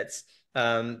assets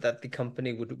that the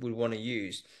company would want to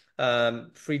use.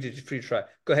 Free to try.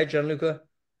 Go ahead, Gianluca.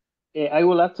 I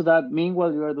will add to that.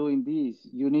 Meanwhile, you are doing this,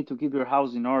 you need to keep your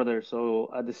house in order.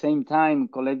 So at the same time,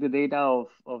 collect the data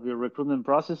of your recruitment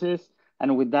processes.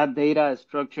 And with that data,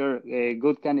 structure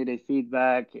good candidate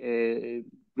feedback,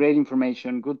 great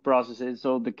information, good processes.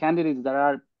 So the candidates that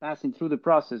are passing through the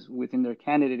process within their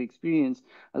candidate experience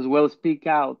as well speak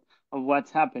out of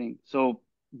what's happening. So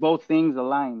both things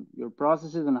align, your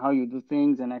processes and how you do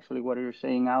things and actually what you're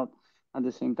saying out at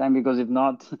the same time, because if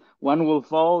not, one will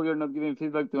fall. You're not giving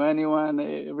feedback to anyone.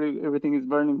 Everything is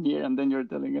burning here, and then you're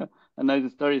telling a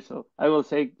nice story. So I will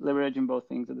say leveraging both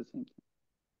things at the same time.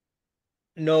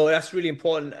 No, that's really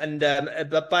important. And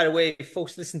but by the way, if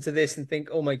folks listen to this and think,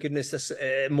 "Oh my goodness, that's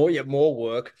more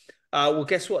work." Well,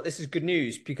 guess what? This is good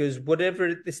news because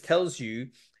whatever this tells you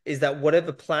is that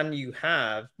whatever plan you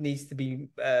have needs to be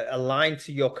aligned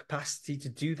to your capacity to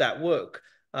do that work,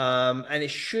 and it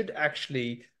should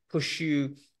actually push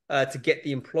you to get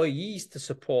the employees to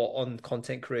support on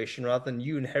content creation rather than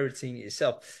you inheriting it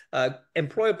yourself.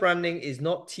 Employer branding is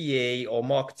not TA or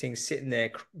marketing sitting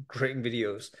there creating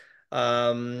videos.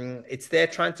 It's there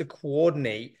trying to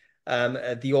coordinate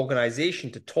the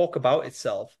organization to talk about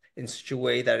itself in such a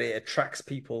way that it attracts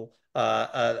people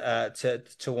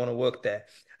to want to work there.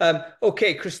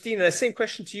 Okay, Christina, the same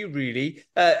question to you, really.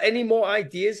 Any more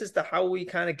ideas as to how we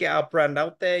kind of get our brand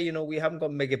out there? You know, we haven't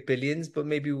got mega billions, but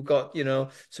maybe we've got, you know,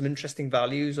 some interesting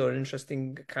values or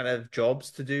interesting kind of jobs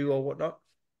to do or whatnot.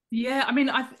 Yeah, I mean,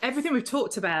 everything we've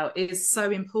talked about is so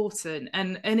important,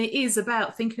 and it is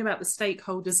about thinking about the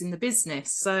stakeholders in the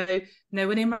business. So, you know,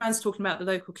 when Imran's talking about the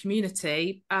local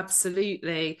community,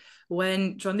 absolutely.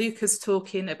 When Gianluca's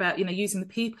talking about, you know, using the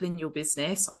people in your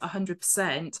business,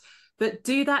 100%. But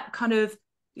do that kind of,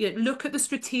 you know, look at the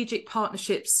strategic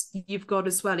partnerships you've got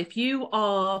as well. If you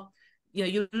are, you know,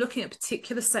 you're looking at a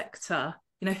particular sector,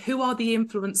 you know, who are the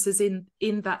influencers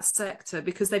in that sector,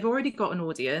 because they've already got an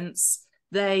audience.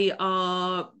 They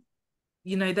are,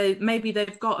 you know, maybe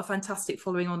they've got a fantastic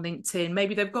following on LinkedIn.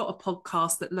 Maybe they've got a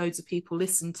podcast that loads of people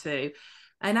listen to.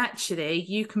 And actually,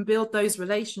 you can build those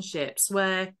relationships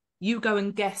where you go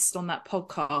and guest on that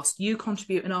podcast, you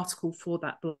contribute an article for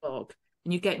that blog,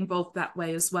 and you get involved that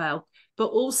way as well. But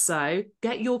also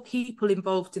get your people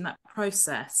involved in that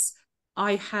process.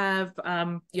 I have,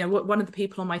 you know, one of the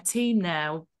people on my team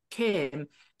now, Kim,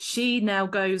 she now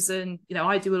goes and, you know,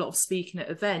 I do a lot of speaking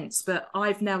at events, but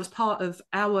I've now, as part of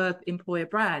our employer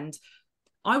brand,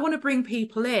 I want to bring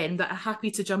people in that are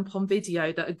happy to jump on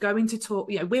video, that are going to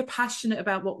talk. You know, we're passionate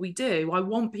about what we do. I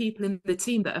want people in the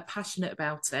team that are passionate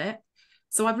about it.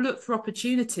 So I've looked for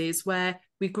opportunities where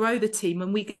we grow the team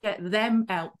and we get them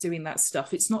out doing that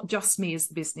stuff. It's not just me as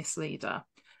the business leader.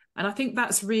 And I think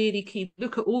that's really key.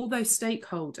 Look at all those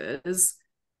stakeholders,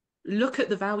 look at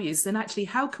the values, then actually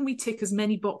how can we tick as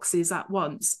many boxes at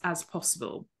once as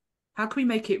possible? How can we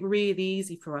make it really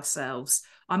easy for ourselves?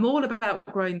 I'm all about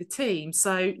growing the team.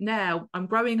 So now I'm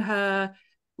growing her.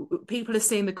 People are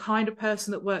seeing the kind of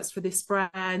person that works for this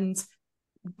brand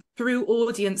through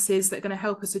audiences that are going to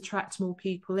help us attract more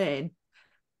people in.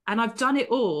 And I've done it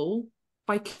all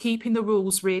by keeping the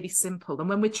rules really simple. And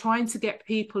when we're trying to get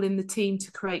people in the team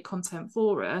to create content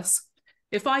for us,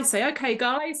 if I say, okay,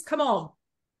 guys, come on,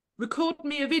 record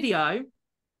me a video,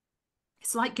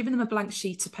 it's like giving them a blank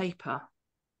sheet of paper.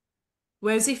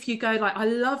 Whereas if you go like, I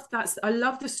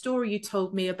love the story you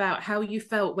told me about how you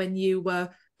felt when you were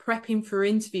prepping for an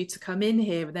interview to come in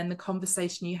here, and then the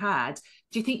conversation you had,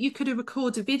 do you think you could have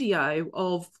recorded a video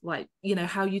of, like, you know,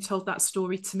 how you told that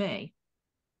story to me?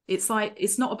 It's like,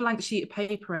 it's not a blank sheet of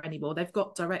paper anymore. They've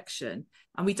got direction,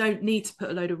 and we don't need to put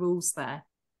a load of rules there.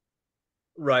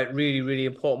 Right, really, really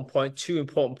important point. Two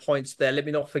important points there. Let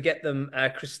me not forget them,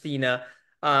 Christina.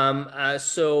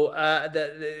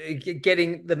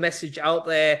 Getting the message out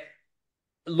there,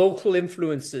 local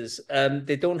influencers.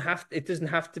 They don't have. It doesn't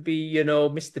have to be, you know,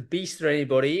 Mr. Beast or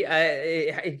anybody.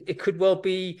 It could well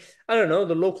be, I don't know,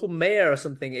 the local mayor or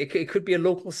something. It could be a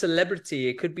local celebrity.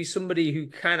 It could be somebody who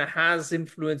kind of has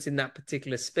influence in that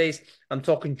particular space. I'm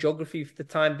talking geography for the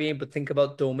time being, but think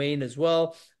about domain as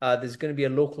well. There's going to be a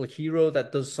local hero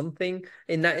that does something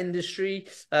in that industry.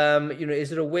 You know, is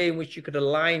there a way in which you could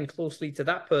align closely to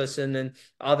that person, and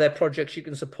are there projects you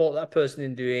can support that person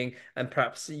in doing, and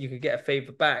perhaps you could get a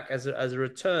favor back as a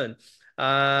return?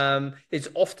 It's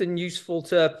often useful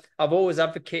I've always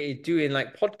advocated doing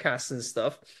like podcasts and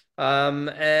stuff.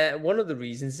 One of the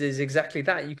reasons is exactly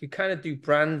that. You could kind of do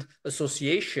brand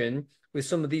association with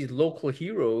some of these local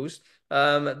heroes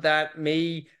that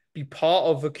may be part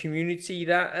of a community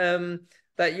that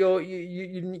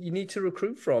you need to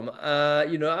recruit from.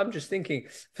 I'm just thinking,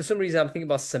 for some reason, I'm thinking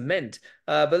about cement.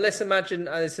 But let's imagine,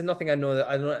 it's nothing I know.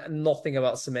 I know nothing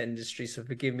about cement industry, so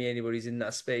forgive me, anybody's in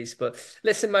that space. But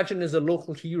let's imagine there's a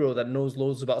local hero that knows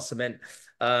loads about cement,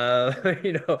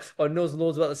 or knows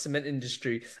loads about the cement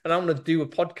industry, and I'm going to do a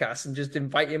podcast and just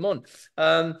invite him on.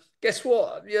 Guess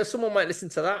what? Someone might listen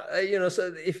to that.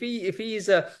 So if he is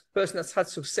a person that's had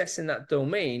success in that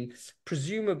domain,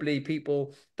 presumably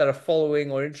people that are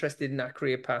following or interested in that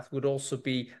career path would also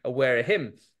be aware of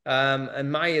him.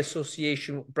 And my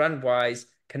association brand-wise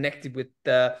connected with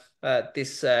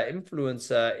this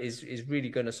influencer is really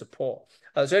going to support.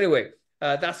 So anyway,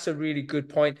 that's a really good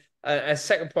point. A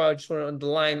second point I just want to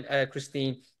underline,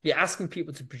 Christine, you're asking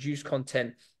people to produce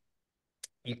content.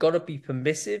 You've got to be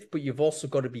permissive, but you've also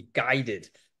got to be guided.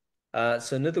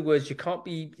 So in other words, you can't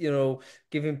be,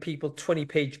 giving people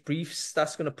 20-page briefs.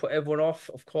 That's going to put everyone off,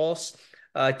 of course.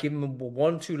 Give them a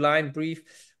 1-2 line brief,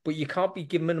 but you can't be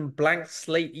giving them blank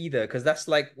slate either, because that's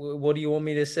like, what do you want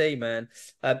me to say, man?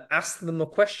 Ask them a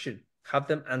question. Have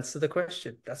them answer the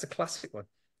question. That's a classic one,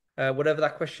 whatever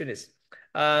that question is.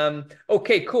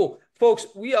 Okay, cool. Folks,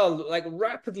 we are like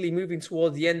rapidly moving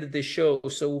towards the end of this show.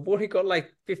 So we've only got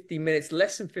like 50 minutes,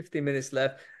 less than 50 minutes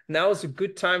left. Now is a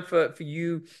good time for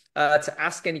you to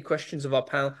ask any questions of our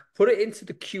panel. Put it into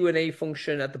the Q&A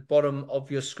function at the bottom of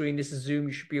your screen. This is Zoom.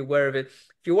 You should be aware of it.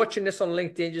 If you're watching this on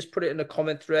LinkedIn, just put it in the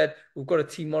comment thread. We've got a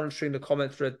team monitoring the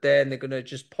comment thread there, and they're going to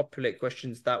just populate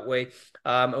questions that way.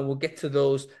 And we'll get to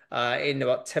those in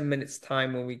about 10 minutes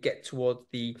time when we get towards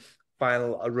the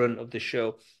final run of the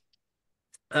show.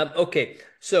 Okay,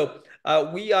 so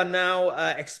we are now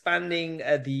expanding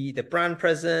the brand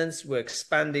presence. We're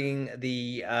expanding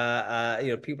the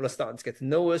people are starting to get to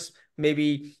know us.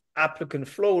 Maybe applicant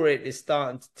flow rate is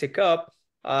starting to tick up.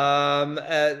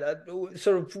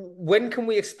 Sort of, when can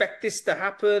we expect this to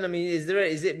happen? I mean,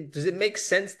 does it make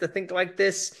sense to think like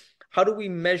this? How do we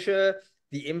measure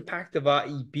the impact of our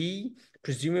EB?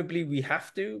 Presumably we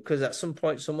have to, because at some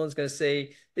point someone's going to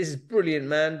say, this is brilliant,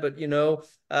 man, but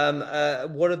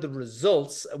what are the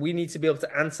results? We need to be able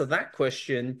to answer that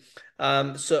question.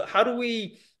 So how do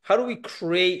we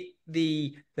create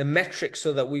the metrics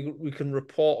so that we can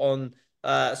report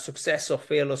on success or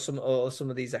fail or some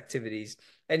of these activities?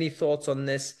 Any thoughts on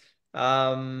this?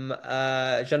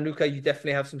 Gianluca, you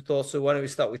definitely have some thoughts, so why don't we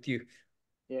start with you?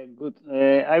 Yeah, good.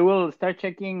 I will start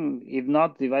checking. If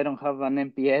I don't have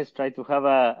an NPS, try to have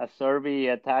a survey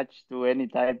attached to any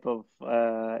type of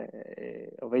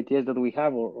ATS that we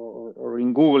have, or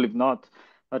in Google, if not.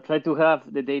 But try to have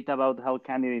the data about how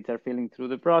candidates are feeling through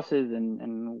the process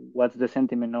and what's the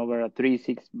sentiment over a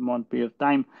 3-6 month period of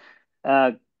time.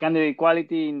 Candidate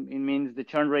quality means the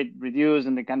churn rate reduced,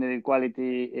 and the candidate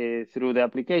quality through the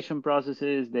application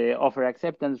processes, the offer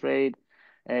acceptance rate,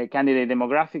 candidate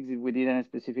demographics, if we did a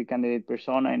specific candidate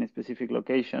persona in specific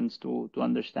locations to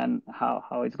understand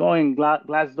how it's going,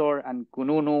 Glassdoor and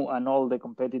Kununu and all the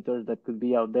competitors that could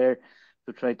be out there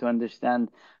to try to understand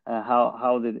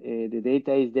how the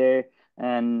data is there.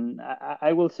 And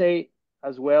I will say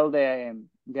as well the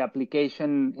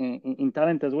application in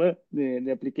talent as well, the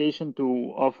application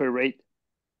to offer rate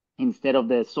instead of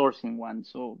the sourcing one.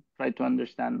 So try to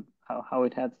understand how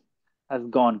it has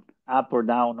gone up or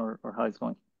down, or how it's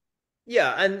going.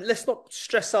 Yeah, and let's not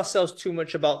stress ourselves too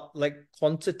much about like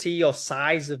quantity or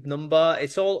size of number.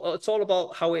 It's all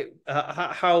about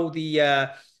how the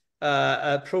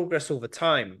progress over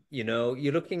time.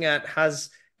 You're looking at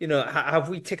have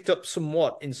we ticked up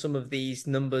somewhat in some of these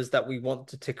numbers that we want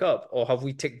to tick up, or have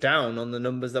we ticked down on the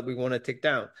numbers that we want to tick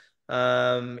down?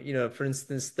 For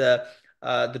instance, the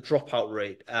dropout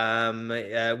rate.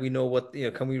 We know what,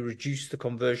 can we reduce the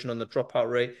conversion on the dropout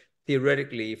rate?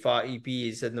 Theoretically, if our EB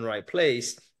is in the right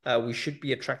place, we should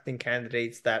be attracting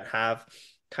candidates that have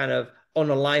kind of on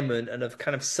alignment and have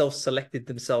kind of self-selected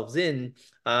themselves in.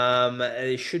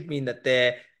 It should mean that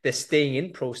they're staying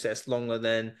in process longer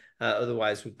than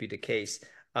otherwise would be the case.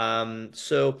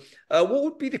 So what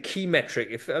would be the key metric?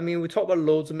 We talk about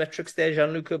loads of metrics there,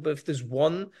 Gianluca, but if there's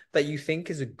one that you think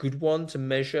is a good one to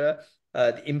measure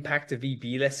the impact of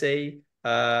EB, let's say,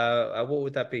 what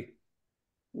would that be?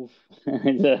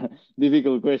 It's a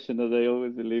difficult question, as I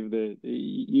always believe that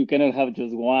you cannot have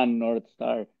just one North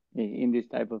Star in these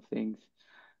type of things.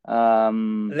 Let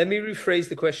me rephrase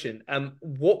the question.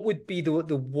 What would be the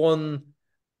one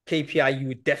KPI you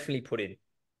would definitely put in?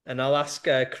 And I'll ask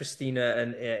Christina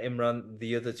and Imran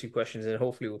the other two questions, and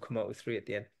hopefully we'll come out with three at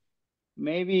the end.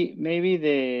 Maybe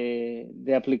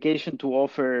the application to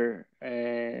offer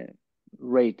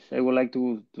rate. I would like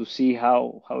to see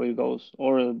how it goes,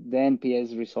 or the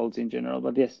NPS results in general.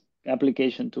 But yes,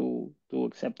 application to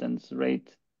acceptance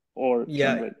rate or churn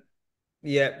Yeah, rate.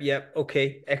 yeah.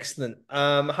 Okay, excellent.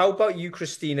 How about you,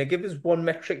 Christina? Give us one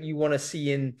metric you want to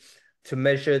see in to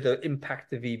measure the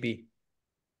impact of EB.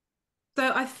 So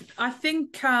I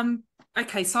think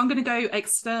okay, so I'm going to go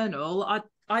external.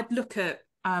 I'd look at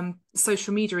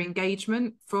social media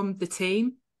engagement from the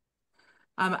team,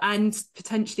 and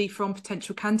potentially from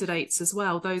potential candidates as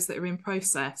well, those that are in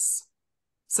process.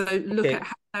 So look at Okay.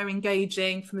 how they're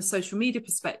engaging from a social media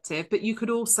perspective, but you could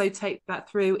also take that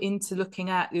through into looking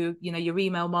at your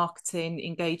email marketing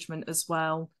engagement as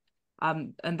well,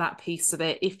 and that piece of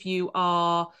it. If you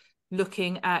are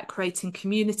looking at creating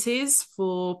communities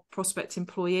for prospect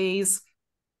employees,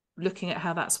 looking at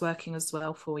how that's working as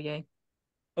well for you.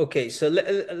 Okay, so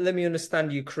let me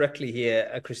understand you correctly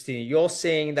here, Christina. You're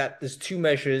saying that there's two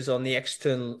measures on the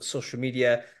external social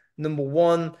media. Number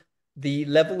one, the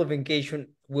level of engagement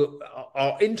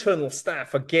our internal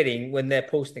staff are getting when they're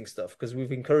posting stuff, because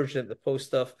we've encouraged them to post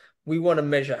stuff. We want to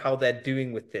measure how they're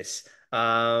doing with this.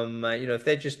 If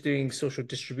they're just doing social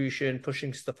distribution,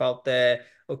 pushing stuff out there,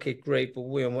 okay, great. But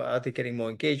are they getting more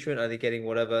engagement? Are they getting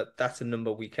whatever? That's a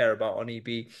number we care about on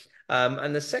EB.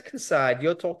 And the second side,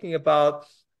 you're talking about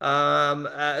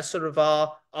sort of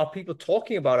are people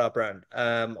talking about our brand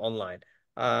online?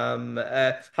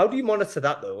 How do you monitor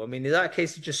that though? I mean, is that a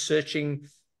case of just searching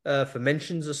for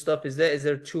mentions of stuff? Is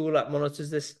there a tool that monitors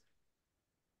this?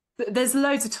 There's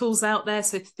loads of tools out there,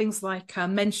 so things like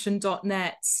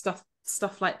mention.net,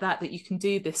 stuff like that you can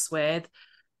do this with.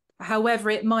 However,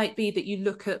 it might be that you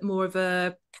look at more of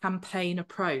a campaign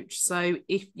approach. So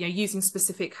if you're using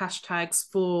specific hashtags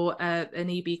for an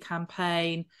EB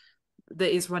campaign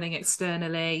that is running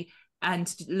externally,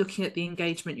 and looking at the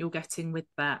engagement you're getting with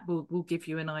that will give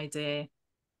you an idea.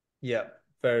 Yeah,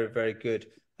 very, very good.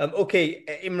 Okay,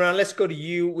 Imran, let's go to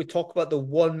you. We talk about the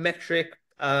one metric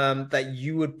that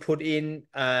you would put in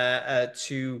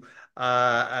to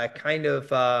kind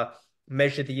of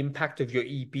measure the impact of your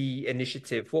EB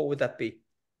initiative. What would that be?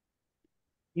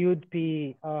 You'd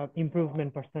be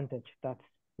improvement percentage. That's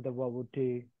what we'll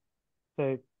do.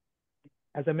 So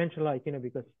as I mentioned,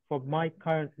 because for my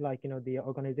current, the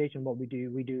organization, what we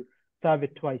do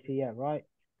service twice a year, right?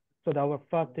 So our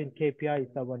first in KPI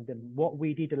is the one. Then what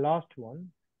we did the last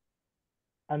one,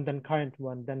 and then current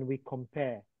one, then we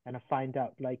compare and I find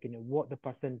out what the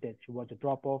percentage was, a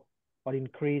drop off or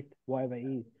increased, whatever it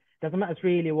is. Doesn't matter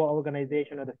really what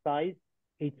organization or the size.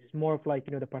 It's more of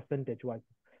the percentage wise.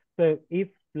 So if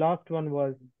last one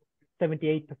was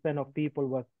 78% of people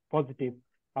was positive,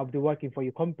 I'll be working for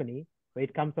your company, but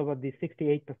it comes over the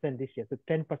 68% this year. So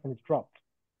 10% dropped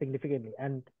significantly.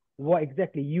 And what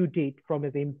exactly you did from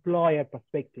an employer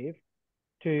perspective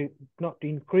to not to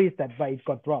increase that, but it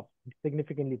got dropped,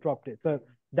 significantly dropped it. So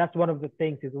that's one of the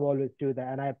things is we always do that.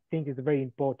 And I think it's very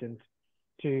important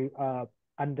to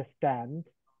understand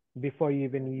before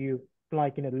you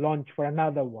launch for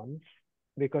another one.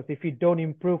 Because if you don't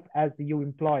improve as your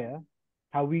employer,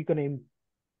 how are we going to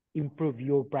improve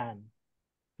your brand?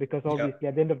 Because Yeah. obviously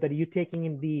at the end of the day, you're taking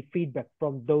in the feedback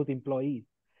from those employees.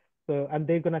 So, and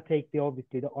they're going to take the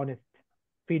honest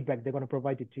feedback. They're going to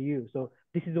provide it to you. So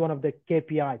this is one of the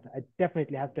KPIs it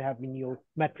definitely has to have in your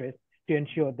metrics to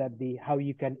ensure that how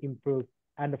you can improve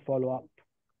and the follow up.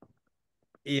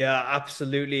 Yeah,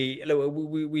 absolutely. Look,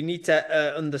 we need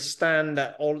to understand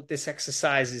that all this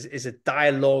exercise is a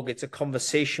dialogue. It's a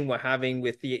conversation we're having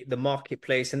with the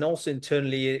marketplace and also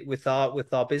internally with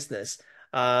our business.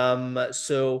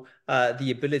 So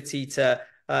the ability to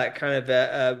kind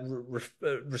of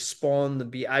respond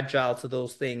and be agile to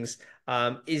those things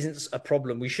isn't a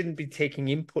problem. We shouldn't be taking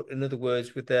input, in other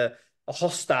words, with a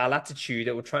hostile attitude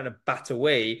that we're trying to bat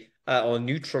away or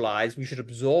neutralize. We should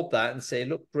absorb that and say,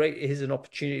 look, great, here's an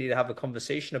opportunity to have a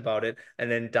conversation about it and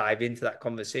then dive into that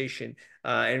conversation.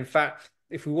 In fact,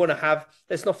 if we want to have,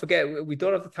 let's not forget, we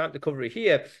don't have the time to cover it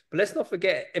here, but let's not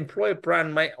forget, employer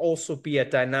brand might also be a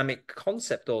dynamic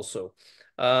concept also.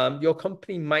 Your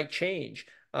company might change.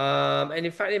 And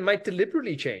in fact, it might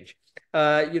deliberately change.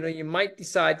 You might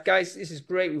decide, guys, this is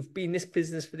great. We've been in this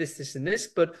business for this, and this,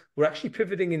 but we're actually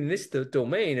pivoting in this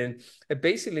domain. And it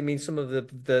basically means some of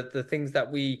the things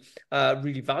that we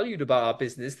really valued about our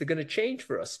business, they're going to change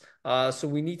for us. So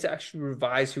we need to actually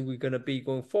revise who we're going to be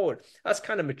going forward. That's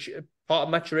kind of part of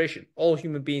maturation. All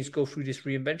human beings go through this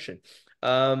reinvention.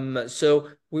 So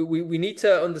we need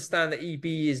to understand that EB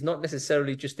is not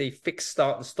necessarily just a fixed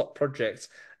start and stop project.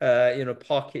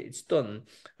 Park it, it's done.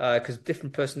 Because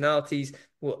different personalities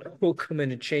will come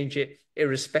in and change it,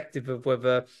 irrespective of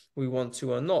whether we want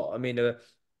to or not. I mean, a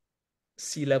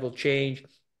C-level change,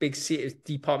 big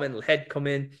departmental head come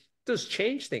in, does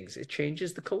change things. It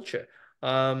changes the culture.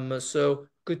 So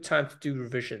good time to do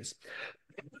revisions.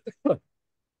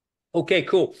 Okay,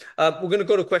 cool. We're going to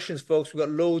go to questions, folks. We've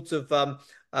got loads of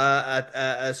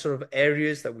sort of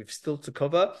areas that we've still to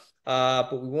cover,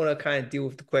 but we want to kind of deal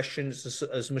with the questions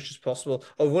as much as possible.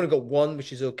 Oh, we've only got one,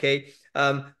 which is okay.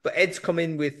 But Ed's come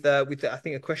in with I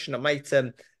think a question that might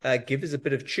give us a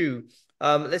bit of chew.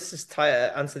 Let's just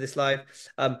answer this live.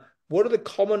 What are the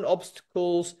common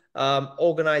obstacles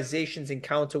organizations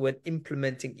encounter when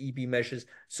implementing EB measures?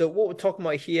 So what we're talking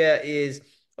about here is,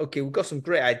 okay, we've got some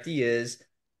great ideas.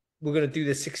 We're going to do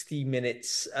the 60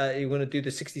 minutes. You're going to do the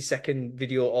 60-second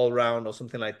video all round or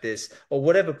something like this, or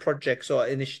whatever projects or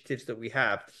initiatives that we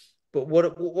have. But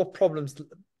what problems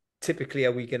typically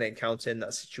are we going to encounter in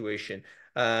that situation?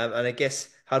 And I guess,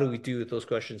 how do we do with those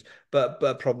questions? But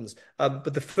problems.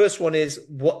 But the first one is,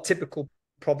 what typical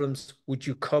problems would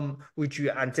you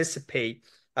anticipate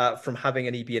from having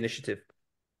an EB initiative?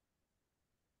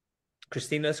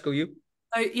 Christina, let's go you.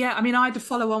 So, yeah, I mean, I'd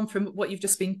follow on from what you've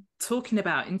just been talking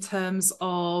about in terms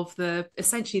of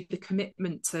essentially the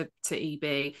commitment to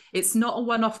EB. It's not a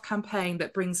one-off campaign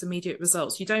that brings immediate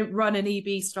results. You don't run an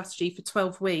EB strategy for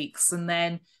 12 weeks and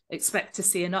then expect to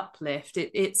see an uplift.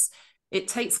 It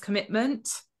takes commitment,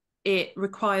 it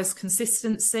requires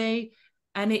consistency,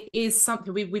 and it is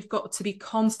something we've got to be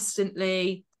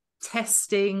constantly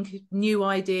testing new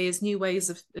ideas, new ways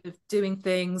of doing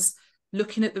things,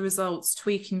 looking at the results,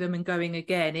 tweaking them, and going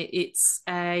again. It's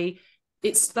like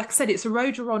I said, it's a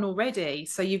road you're on already.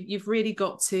 So you've really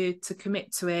got to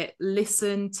commit to it,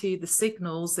 listen to the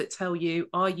signals that tell you,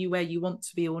 are you where you want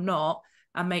to be or not,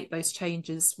 and make those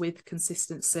changes with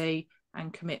consistency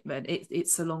and commitment.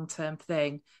 It's a long-term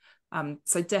thing.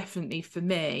 So definitely for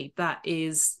me,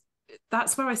 that's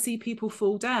where I see people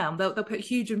fall down. They'll put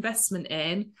huge investment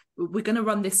in. We're going to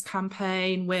run this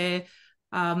campaign where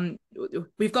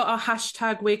we've got our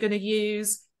hashtag we're going to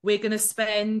use. We're going to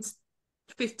spend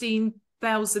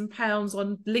 £15,000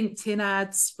 on LinkedIn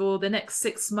ads for the next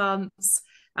 6 months,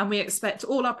 and we expect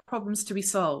all our problems to be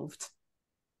solved.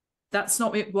 That's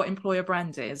not what employer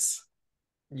brand is.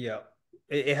 Yeah,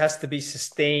 it has to be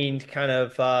sustained kind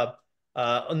of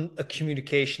a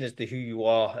communication as to who you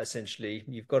are. Essentially,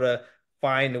 you've got to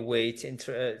find a way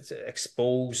to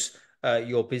expose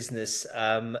your business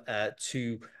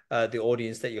to the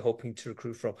audience that you're hoping to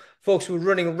recruit from. Folks, we're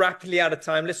running rapidly out of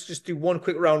time. Let's just do one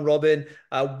quick round robin.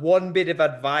 One bit of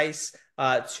advice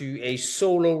to a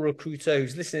solo recruiter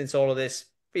who's listening to all of this,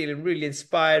 feeling really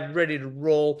inspired, ready to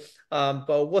roll.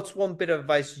 But what's one bit of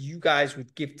advice you guys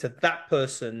would give to that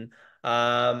person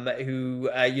who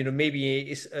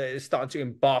maybe is starting to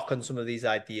embark on some of these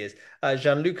ideas?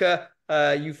 Gianluca,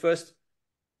 you first.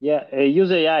 Yeah,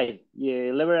 use AI.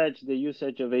 Yeah, leverage the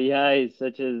usage of AI,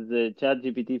 such as the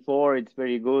ChatGPT-4. It's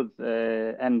very good,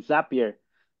 and Zapier.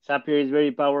 Zapier is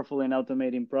very powerful in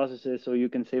automating processes, so you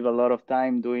can save a lot of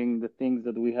time doing the things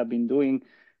that we have been doing,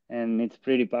 and it's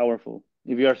pretty powerful.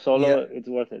 If you're solo, it's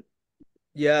worth it.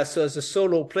 Yeah, so as a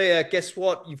solo player, guess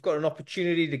what? You've got an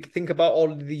opportunity to think about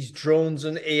all of these drones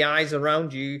and AIs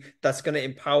around you that's going to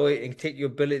empower and take your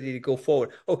ability to go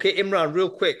forward. Okay, Imran, real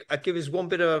quick, I'll give us one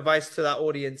bit of advice to that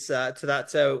audience, to that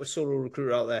solo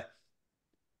recruiter out there.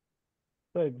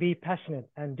 So be passionate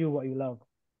and do what you love.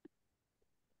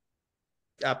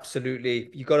 Absolutely.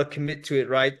 You got to commit to it,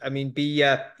 right? I mean,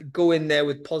 go in there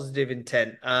with positive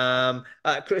intent.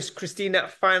 Christina,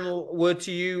 final word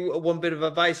to you. One bit of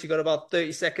advice. You got about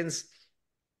 30 seconds.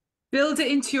 Build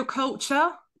it into your culture,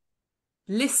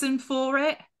 listen for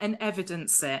it, and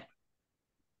evidence it.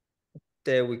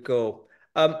 There we go.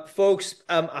 Folks,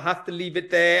 I have to leave it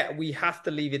there. We have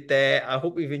to leave it there. I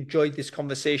hope we've enjoyed this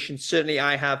conversation. Certainly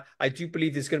I have. I do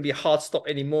believe there's going to be a hard stop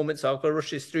any moment, so I've got to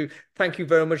rush this through. Thank you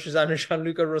very much, Rosanna,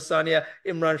 Gianluca, Rosania,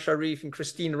 Imran Sharif, and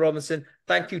Christina Robinson.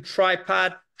 Thank you,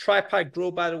 Tripad. Tripod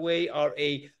Grow, by the way, are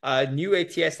a new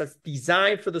ATS that's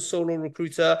designed for the solo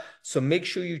recruiter. So make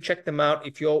sure you check them out.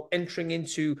 If you're entering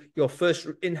into your first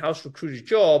in-house recruiter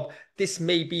job, this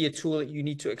may be a tool that you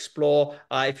need to explore.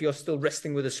 If you're still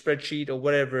wrestling with a spreadsheet or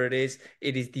whatever it is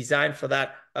designed for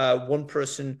that one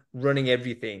person running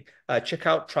everything. Check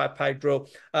out Tripod Grow.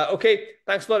 Okay,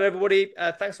 thanks a lot, everybody.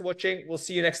 Thanks for watching. We'll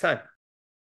see you next time.